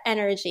feel that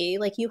energy.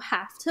 Like, you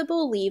have to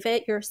believe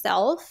it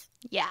yourself.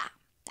 Yeah,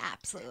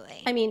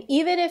 absolutely. I mean,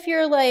 even if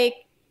you're like,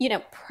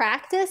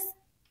 practice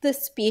the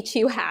speech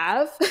you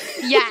have.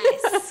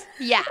 Yes.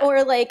 Yeah.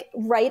 Or like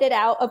write it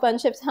out a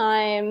bunch of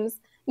times.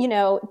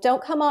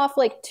 Don't come off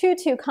like too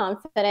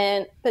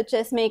confident, but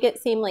just make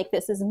it seem like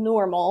this is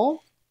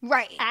normal.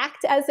 Right.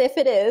 Act as if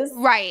it is.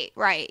 Right.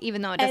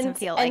 Even though it doesn't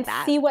feel like that.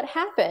 And see what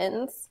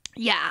happens.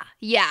 Yeah.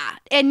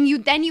 And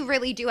you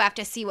really do have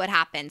to see what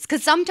happens.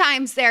 Because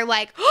sometimes they're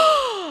like,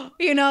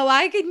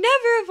 I could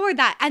never afford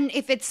that. And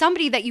if it's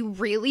somebody that you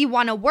really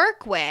want to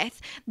work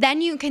with,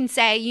 then you can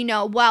say,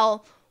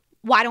 well,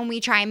 why don't we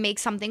try and make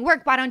something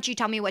work? Why don't you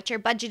tell me what your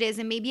budget is?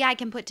 And maybe I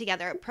can put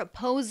together a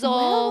proposal.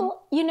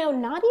 Well,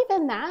 not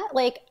even that.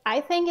 Like,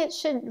 I think it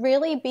should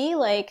really be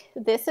like,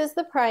 this is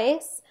the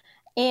price.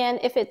 And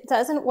if it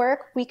doesn't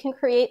work, we can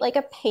create like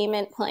a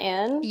payment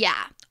plan.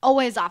 Yeah.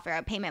 Always offer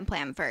a payment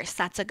plan first.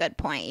 That's a good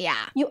point.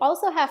 Yeah. You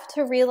also have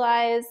to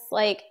realize,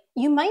 like,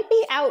 you might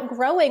be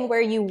outgrowing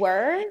where you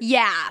were.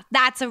 Yeah.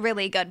 That's a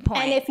really good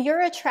point. And if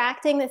you're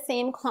attracting the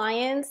same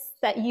clients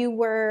that you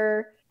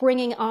were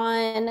bringing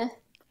on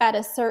at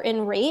a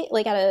certain rate,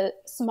 like at a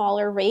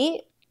smaller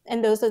rate,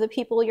 and those are the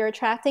people you're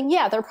attracting,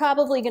 yeah, they're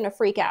probably going to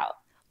freak out.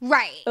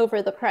 Right.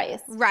 Over the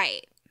price.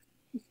 Right.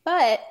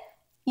 But,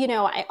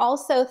 I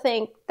also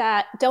think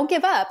that don't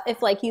give up.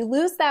 If like you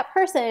lose that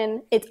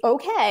person, it's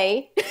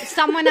okay.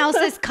 Someone else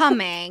is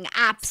coming.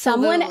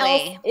 Absolutely. Someone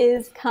else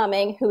is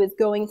coming who is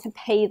going to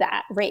pay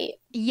that rate.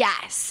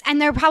 Yes.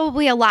 And they're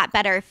probably a lot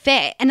better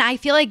fit. And I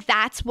feel like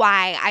that's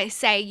why I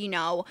say,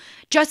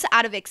 just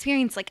out of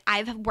experience, like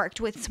I've worked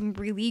with some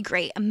really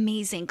great,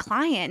 amazing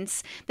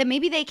clients that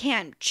maybe they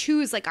can't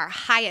choose like our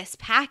highest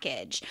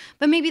package,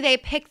 but maybe they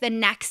pick the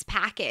next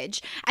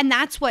package. And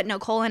that's what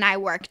Nicole and I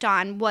worked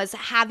on, was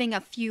having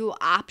a few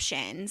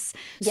options.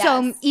 Yes.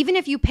 So even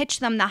if you pitch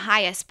them the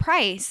highest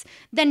price,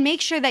 then make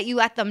sure that you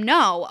let them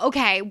know,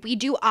 okay, we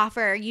do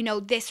offer,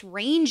 this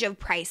range of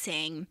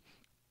pricing,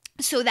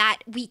 so that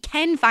we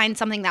can find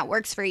something that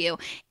works for you.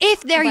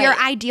 If they're your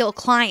ideal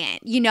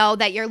client,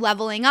 that you're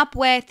leveling up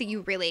with, that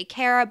you really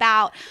care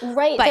about.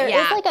 Right. But there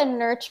is like a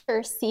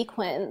nurture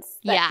sequence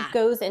that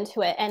goes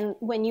into it. And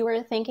when you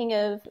were thinking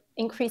of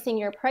increasing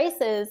your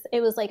prices,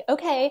 it was like,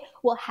 okay,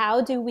 well, how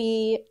do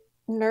we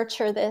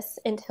nurture this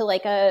into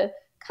like a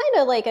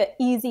kind of like an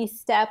easy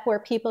step where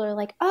people are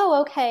like,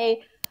 oh,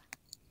 okay,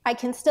 I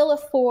can still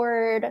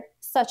afford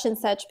such and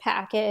such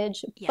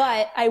package,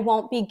 but I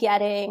won't be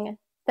getting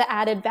the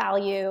added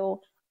value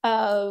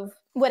of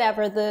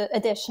whatever the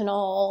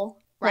additional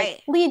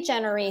like, lead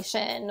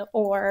generation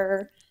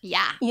or,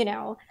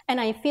 and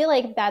I feel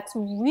like that's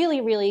really,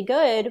 really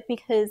good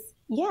because,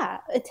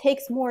 it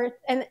takes more,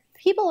 and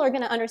people are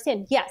going to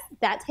understand, yes,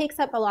 that takes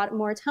up a lot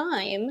more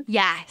time.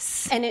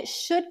 Yes. And it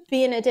should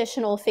be an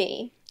additional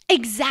fee.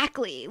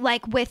 Exactly.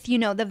 Like with,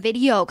 the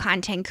video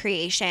content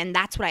creation,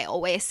 that's what I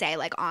always say,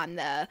 like on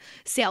the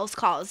sales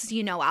calls,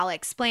 I'll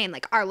explain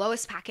like our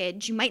lowest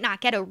package, you might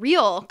not get a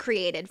reel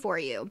created for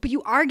you, but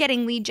you are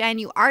getting lead gen,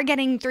 you are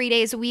getting 3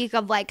 days a week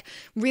of like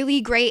really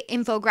great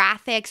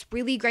infographics,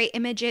 really great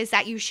images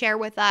that you share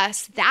with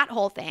us, that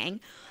whole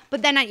thing.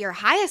 But then at your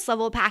highest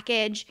level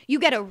package, you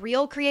get a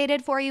reel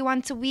created for you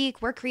once a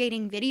week. We're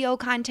creating video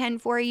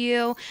content for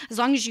you. As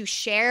long as you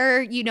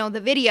share,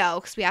 the video,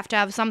 because we have to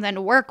have something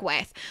to work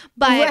with.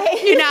 But,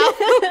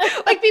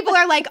 like people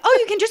are like, oh,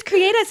 you can just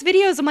create us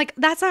videos. I'm like,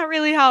 that's not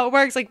really how it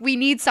works. Like we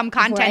need some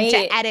content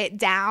to edit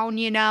down,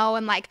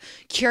 and like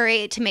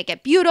curate to make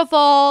it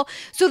beautiful.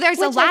 So there's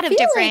a lot of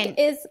different. Like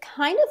is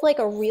kind of like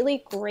a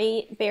really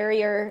great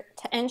barrier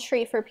to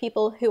entry for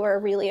people who are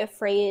really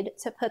afraid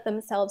to put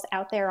themselves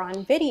out there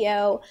on video.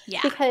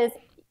 Because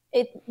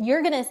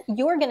you're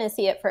gonna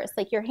see it first.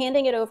 Like you're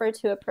handing it over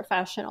to a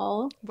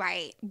professional,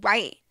 right,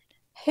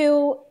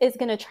 who is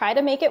gonna try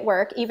to make it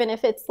work, even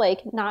if it's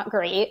like not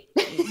great.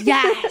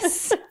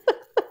 Yes,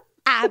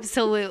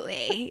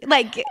 absolutely.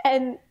 Like,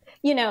 and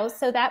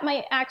so that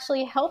might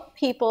actually help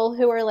people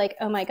who are like,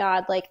 oh my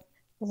god, like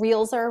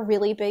reels are a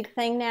really big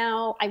thing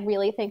now. I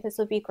really think this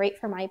would be great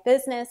for my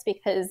business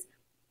because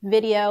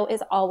video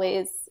is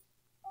always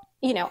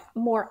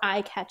more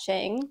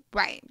eye-catching.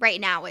 Right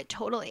now it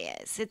totally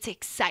is. It's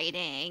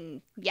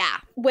exciting. Yeah.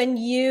 When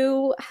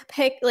you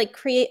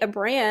create a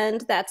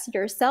brand that's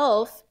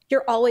yourself,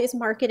 you're always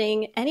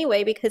marketing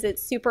anyway because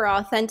it's super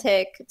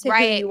authentic to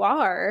who you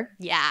are.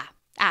 Yeah,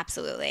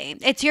 absolutely.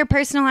 It's your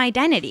personal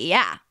identity.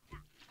 Yeah.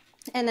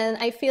 And then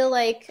I feel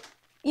like,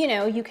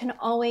 you can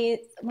always,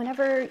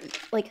 whenever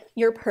like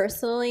you're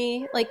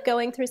personally like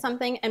going through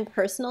something and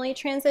personally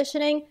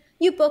transitioning,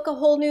 you book a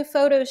whole new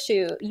photo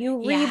shoot, you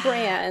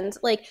rebrand.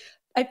 Like,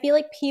 I feel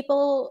like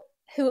people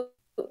who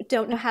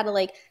don't know how to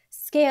like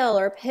scale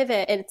or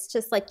pivot, it's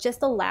just like,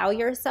 just allow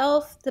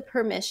yourself the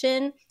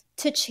permission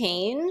to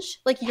change.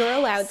 Like you're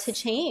allowed to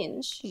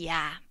change.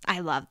 Yeah.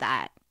 I love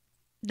that.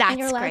 That's and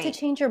you're allowed great. to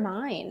change your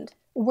mind.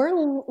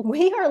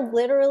 We are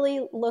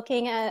literally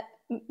looking at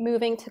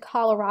moving to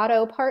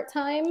Colorado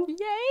part-time.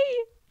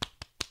 Yay.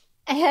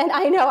 And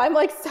I know, I'm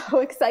like so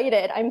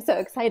excited. I'm so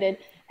excited.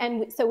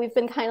 And so we've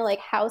been kind of like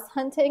house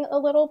hunting a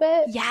little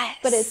bit. Yes.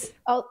 But it's,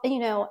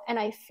 and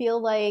I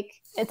feel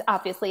like it's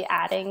obviously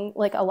adding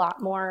like a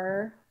lot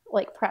more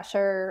like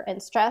pressure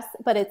and stress,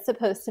 but it's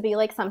supposed to be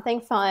like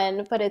something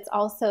fun, but it's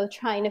also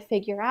trying to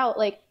figure out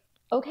like,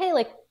 okay,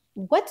 like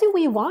what do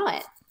we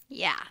want?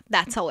 Yeah,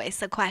 that's always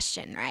the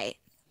question, right?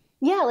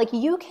 Yeah, like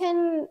you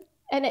can,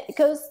 and it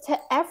goes to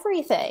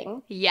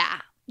everything. Yeah,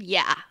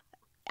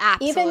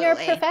 absolutely. Even your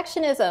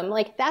perfectionism,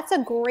 like that's a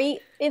great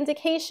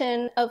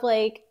indication of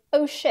like,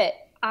 oh shit,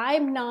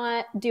 I'm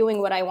not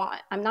doing what I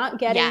want. I'm not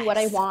getting what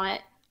I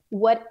want.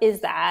 What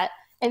is that?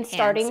 And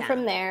starting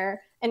from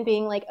there and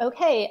being like,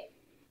 okay,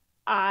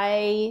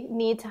 I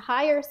need to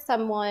hire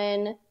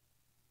someone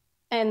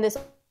and this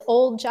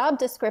old job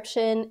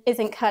description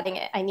isn't cutting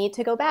it. I need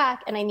to go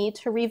back and I need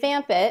to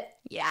revamp it.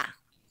 Yeah.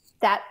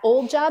 That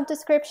old job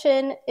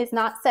description is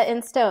not set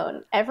in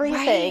stone.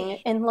 Everything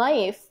in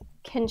life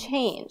can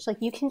change. Like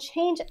you can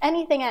change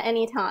anything at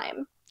any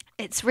time.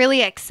 It's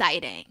really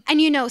exciting.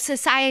 And,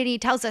 society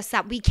tells us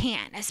that we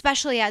can,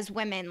 especially as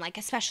women, like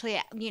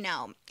especially,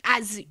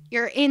 as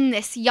you're in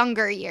this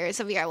younger years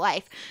of your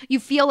life, you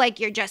feel like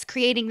you're just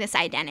creating this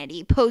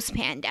identity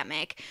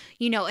post-pandemic.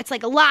 It's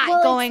like a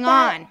lot going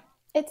on.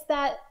 It's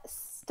that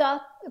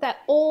stuff, that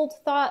old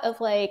thought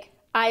of like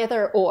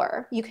either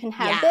or. You can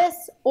have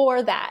this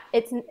or that.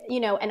 It's,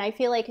 and I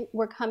feel like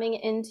we're coming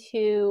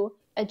into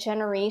a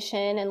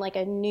generation and like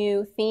a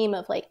new theme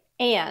of like,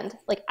 and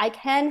like I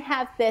can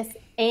have this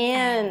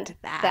and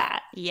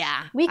that.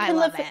 Yeah. We can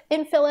live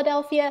in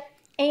Philadelphia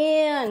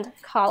and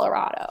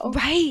Colorado.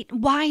 Right.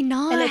 Why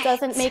not? And it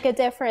doesn't make a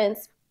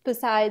difference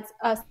besides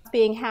us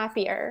being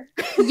happier.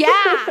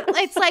 Yeah.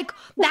 It's like,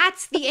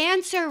 that's the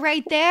answer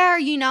right there,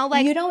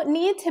 like you don't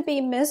need to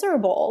be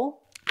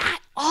miserable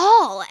at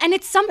all. And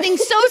it's something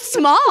so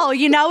small,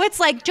 it's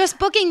like just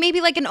booking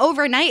maybe like an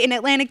overnight in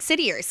Atlantic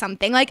City or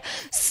something like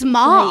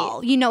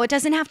small, it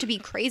doesn't have to be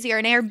crazy or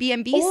an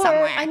Airbnb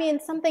somewhere. I mean,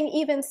 something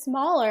even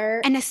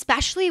smaller. And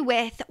especially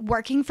with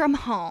working from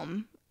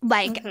home,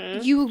 like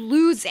you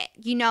lose it,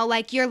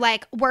 like you're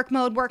like work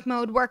mode.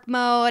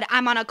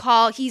 I'm on a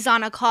call. He's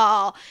on a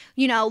call,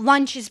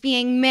 lunch is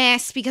being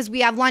missed because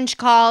we have lunch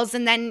calls.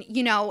 And then,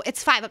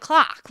 it's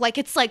 5:00. Like,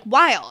 it's like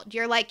wild.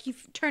 You're like,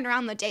 you've turned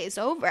around, the day is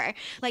over.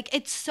 Like,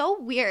 it's so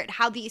weird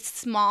how these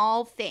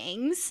small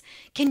things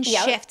can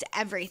shift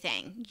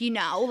everything,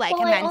 like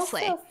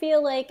immensely. I also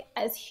feel like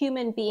as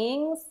human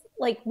beings,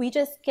 like we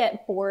just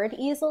get bored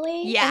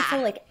easily. Yeah. And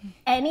so like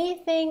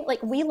anything,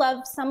 like we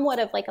love somewhat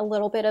of like a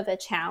little bit of a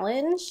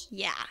challenge.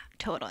 Yeah,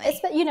 totally.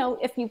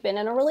 If you've been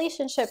in a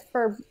relationship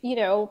for,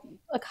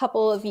 a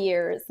couple of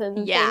years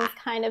and things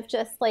kind of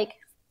just like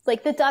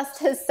the dust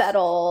has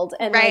settled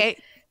and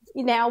like,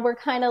 now we're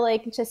kind of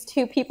like just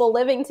two people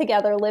living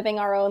together, living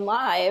our own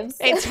lives.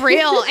 It's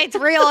real. It's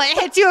real. It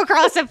hits you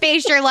across the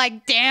face. You're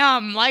like,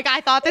 damn, like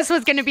I thought this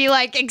was going to be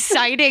like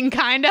exciting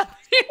kind of,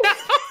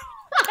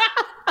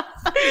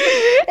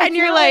 and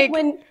you're like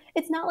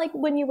it's not like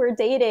when you were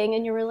dating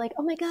and you were like,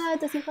 oh my God,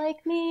 does he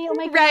like me? Oh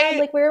my God,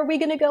 like where are we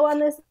going to go on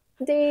this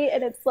date?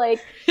 And it's like,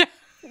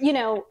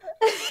 now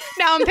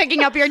I'm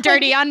picking up your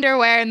dirty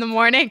underwear in the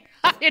morning.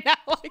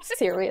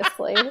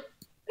 Seriously.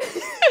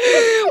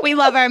 We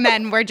love our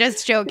men. We're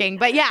just joking.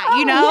 But yeah,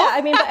 Yeah,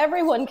 I mean, but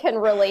everyone can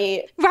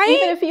relate. Right?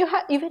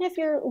 Even if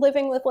you're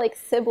living with like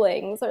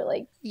siblings or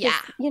like,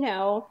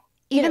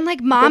 even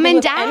like mom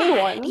and dad.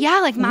 Anyone.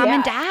 Yeah, like mom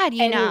and dad,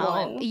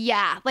 anyone.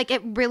 Yeah, like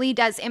it really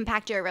does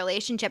impact your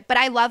relationship. But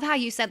I love how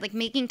you said like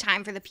making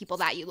time for the people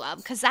that you love,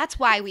 because that's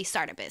why we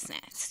start a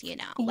business,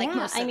 like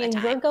most of the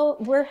time.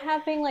 We're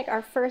having like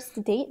our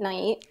first date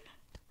night.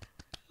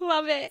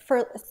 Love it.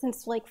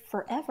 Since like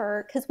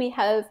forever, because we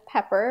have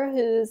Pepper,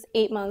 who's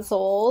 8 months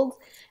old,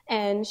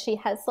 and she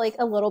has like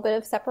a little bit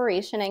of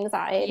separation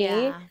anxiety.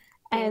 Yeah.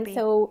 And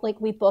so, like,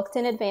 we booked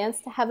in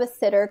advance to have a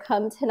sitter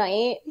come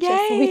tonight. Yay.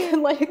 Just so we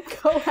can,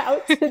 like, go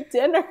out to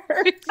dinner.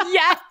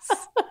 Yes.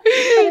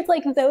 And it's,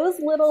 like, those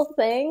little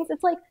things.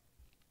 It's, like,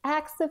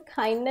 acts of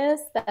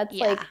kindness that's,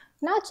 like,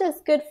 not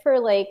just good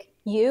for, like,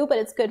 you, but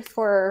it's good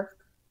for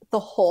the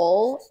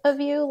whole of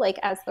you, like,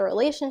 as the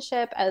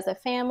relationship, as a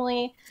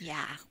family.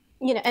 Yeah.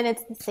 And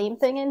it's the same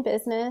thing in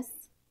business.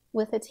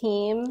 With a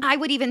team. I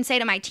would even say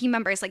to my team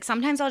members, like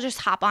sometimes I'll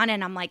just hop on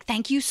and I'm like,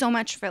 thank you so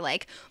much for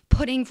like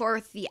putting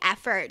forth the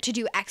effort to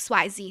do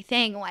XYZ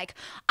thing. Like,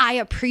 I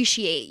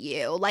appreciate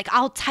you. Like,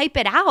 I'll type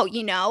it out,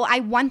 I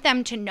want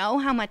them to know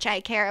how much I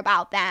care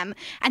about them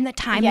and the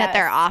time that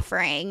they're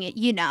offering,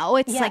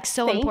 it's like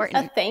so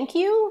important. A thank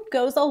you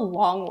goes a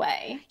long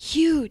way.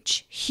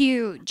 Huge.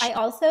 I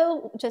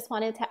also just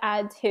wanted to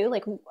add too,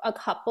 like a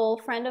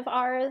couple friend of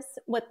ours,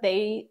 what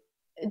they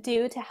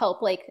do to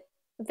help like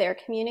their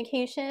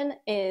communication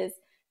is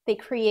they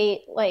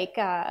create like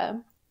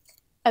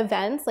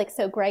events. Like,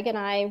 so Greg and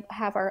I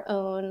have our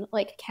own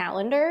like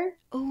calendar.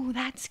 Oh,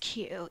 that's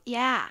cute.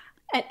 Yeah.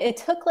 And it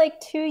took like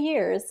 2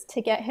 years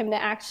to get him to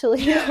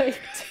actually like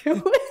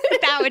do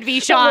it. That would be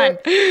Sean.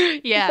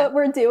 Yeah. But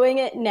we're doing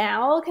it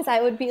now because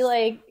I would be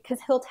like, because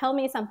he'll tell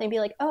me something, be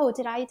like, oh,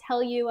 did I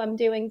tell you I'm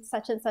doing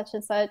such and such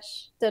and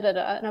such,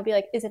 da-da-da. And I'll be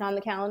like, is it on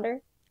the calendar?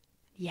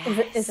 Yes.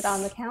 Is it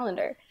on the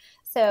calendar?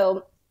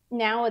 So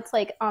now it's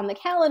like on the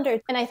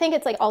calendar. And I think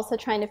it's like also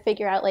trying to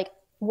figure out like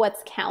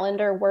what's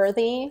calendar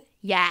worthy.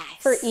 Yes.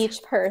 For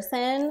each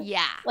person.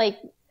 Yeah. Like,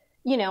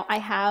 you know, I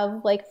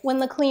have like when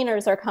the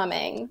cleaners are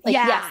coming, like,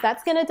 yes,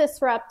 that's going to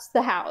disrupt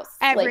the house.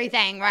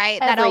 Everything, like, right?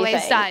 That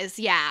always does.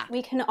 Yeah.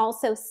 We can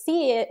also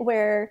see it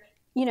where,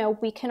 you know,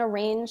 we can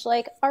arrange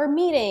like our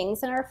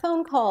meetings and our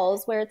phone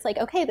calls where it's like,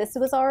 okay, this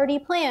was already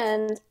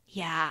planned.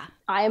 Yeah.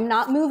 I am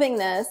not moving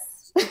this.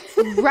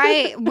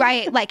 Right.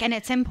 Like, and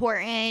it's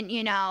important,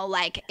 you know,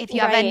 like if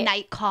you have a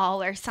night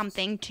call or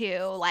something too,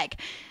 like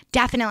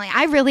definitely.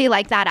 I really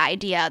like that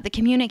idea. The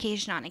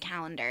communication on a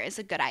calendar is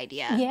a good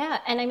idea. Yeah.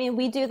 And I mean,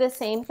 we do the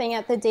same thing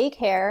at the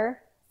daycare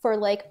for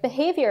like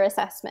behavior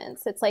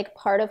assessments. It's like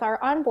part of our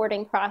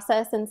onboarding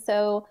process. And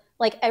so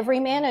like every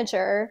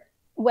manager,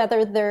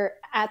 whether they're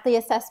at the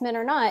assessment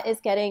or not, is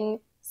getting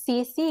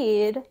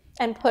CC'd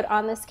and put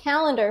on this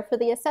calendar for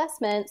the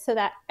assessment so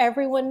that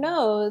everyone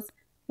knows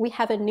we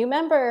have a new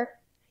member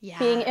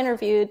being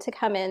interviewed to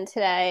come in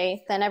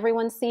today. Then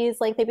everyone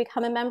sees like they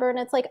become a member and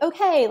it's like,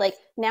 okay, like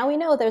now we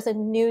know there's a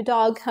new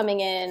dog coming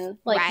in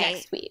like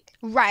next week.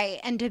 Right.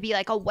 And to be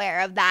like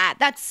aware of that.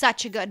 That's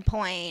such a good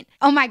point.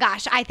 Oh my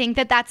gosh. I think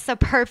that that's the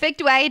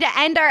perfect way to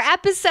end our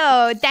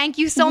episode. Thank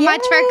you so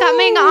much for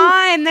coming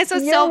on. This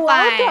was so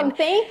fun. You're welcome.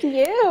 Thank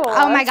you.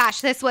 Oh my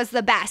gosh. This was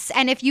the best.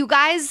 And if you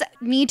guys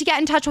need to get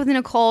in touch with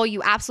Nicole,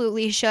 you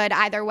absolutely should.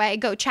 Either way,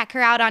 go check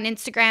her out on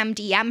Instagram,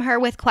 DM her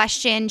with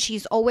questions.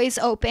 She's always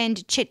open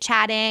to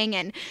chit-chatting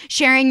and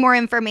sharing more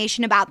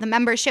information about the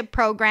membership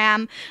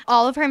program.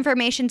 All of her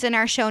information's in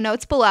our show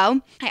notes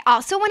below. I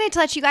also wanted to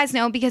let you guys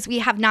know, because we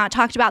have not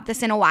talked about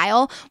this in a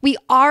while, we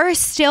are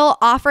still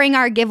offering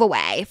our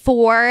giveaway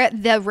for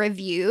the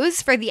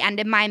reviews for the End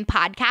in Mind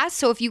podcast.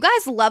 So if you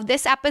guys love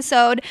this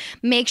episode,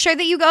 make sure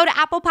that you go to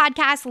Apple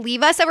Podcasts,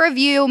 leave us a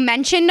review,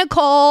 mention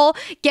Nicole,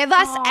 give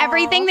us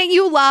everything that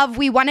you love.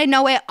 We want to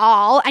know it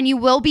all. And you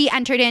will be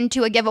entered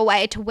into a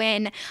giveaway to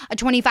win a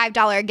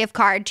 $25 gift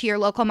card to your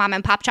local mom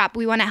and pop shop.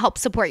 We want to help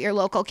support your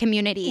local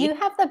community. You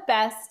have the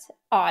best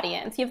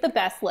audience. You have the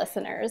best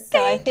listeners.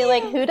 So I feel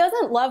like who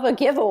doesn't love a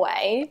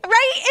giveaway?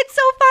 Right? It's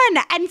so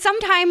fun. And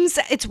sometimes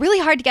it's really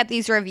hard to get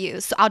these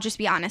reviews. So I'll just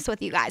be honest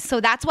with you guys. So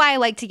that's why I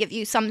like to give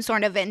you some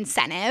sort of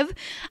incentive,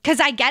 because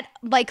I get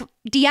like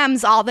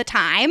DMs all the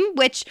time,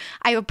 which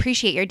I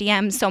appreciate your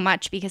DMs so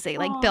much because it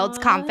like builds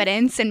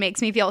confidence and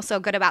makes me feel so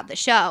good about the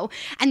show.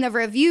 And the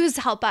reviews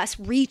help us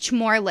reach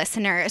more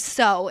listeners.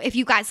 So if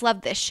you guys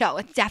love this show,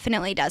 it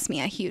definitely does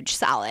me a huge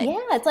solid. Yeah,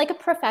 it's like a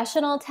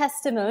professional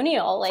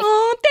testimonial. Like,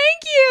 oh,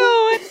 thank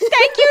you.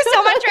 Thank you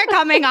so much for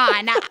coming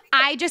on.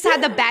 I just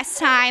had the best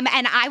time,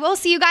 and I will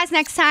see you guys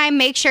next time.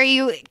 Make sure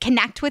you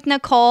connect with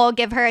Nicole,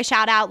 give her a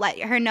shout out, let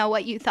her know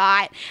what you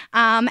thought.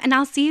 And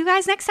I'll see you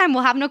guys next time.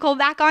 We'll have Nicole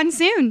back on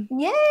soon.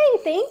 Yay,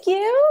 thank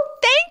you.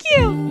 Thank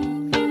you.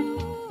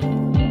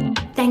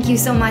 Thank you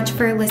so much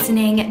for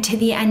listening to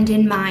The End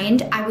in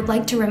Mind. I would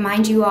like to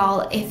remind you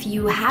all, if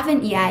you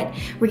haven't yet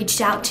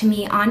reached out to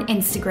me on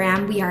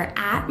Instagram, we are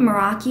at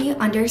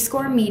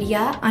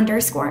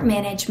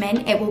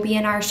Meraki_media_management. It will be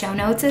in our show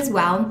notes as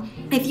well.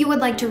 If you would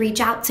like to reach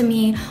out to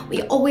me,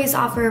 we always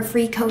offer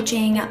free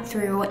coaching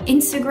through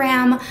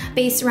Instagram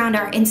based around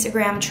our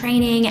Instagram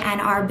training and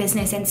our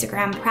business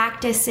Instagram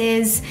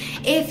practices.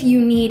 If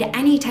you need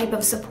any type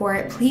of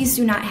support, please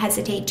do not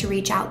hesitate to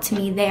reach out to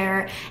me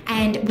there.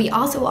 And we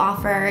also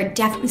offer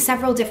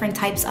several different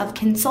types of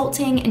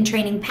consulting and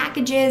training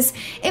packages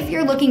if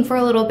you're looking for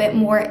a little bit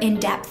more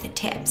in-depth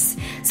tips.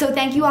 So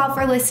thank you all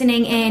for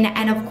listening in,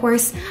 and of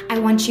course, I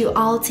want you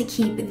all to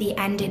keep the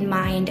end in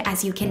mind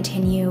as you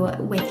continue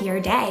with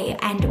your day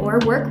and or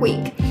work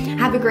week.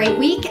 Have a great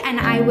week, and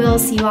I will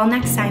see you all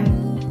next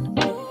time.